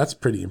Annie's. That's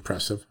pretty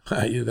impressive.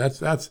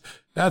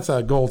 That's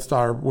a gold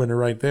star winner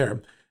right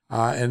there.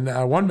 And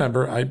one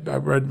member, I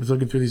was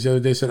looking through these the other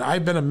day, said,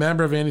 I've been a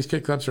member of Annie's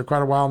Kit Clubs for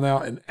quite a while now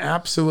and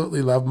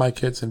absolutely love my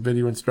kits and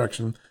video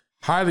instruction.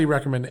 Highly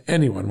recommend to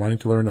anyone wanting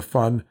to learn a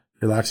fun,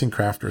 relaxing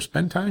craft or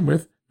spend time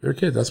with their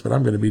kids. That's what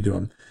I'm going to be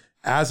doing.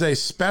 As a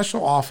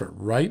special offer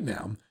right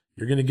now,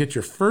 you're going to get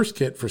your first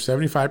kit for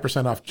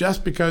 75% off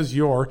just because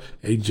you're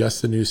a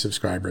Just the News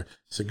subscriber.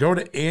 So go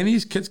to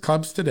Annie's Kit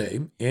Clubs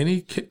today,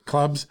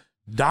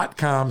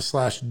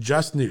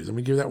 anniekitclubs.com/justnews. Let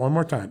me give that one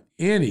more time.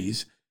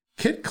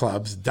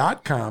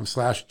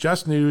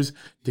 annieskitclubs.com/justnews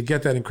to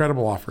get that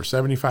incredible offer,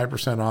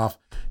 75% off.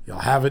 You'll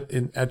have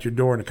it at your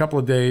door in a couple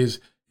of days.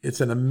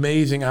 It's an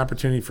amazing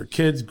opportunity for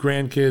kids,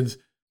 grandkids,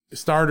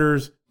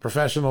 starters,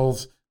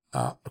 professionals,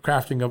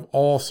 crafting of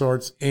all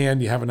sorts,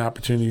 and you have an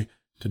opportunity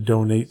to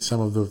donate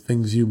some of the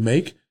things you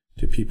make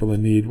to people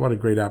in need. What a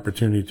great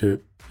opportunity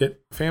to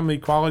get family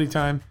quality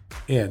time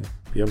and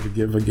be able to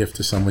give a gift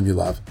to someone you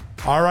love.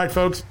 All right,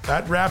 folks,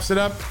 that wraps it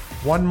up.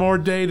 One more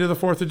day to the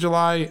 4th of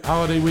July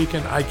holiday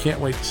weekend. I can't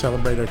wait to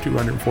celebrate our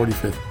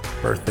 245th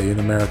birthday in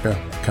America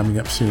coming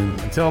up soon.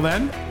 Until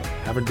then,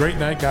 have a great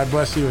night. God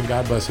bless you, and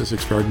God bless this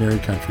extraordinary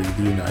country,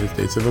 the United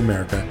States of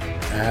America,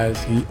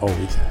 as he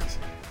always has.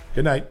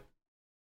 Good night.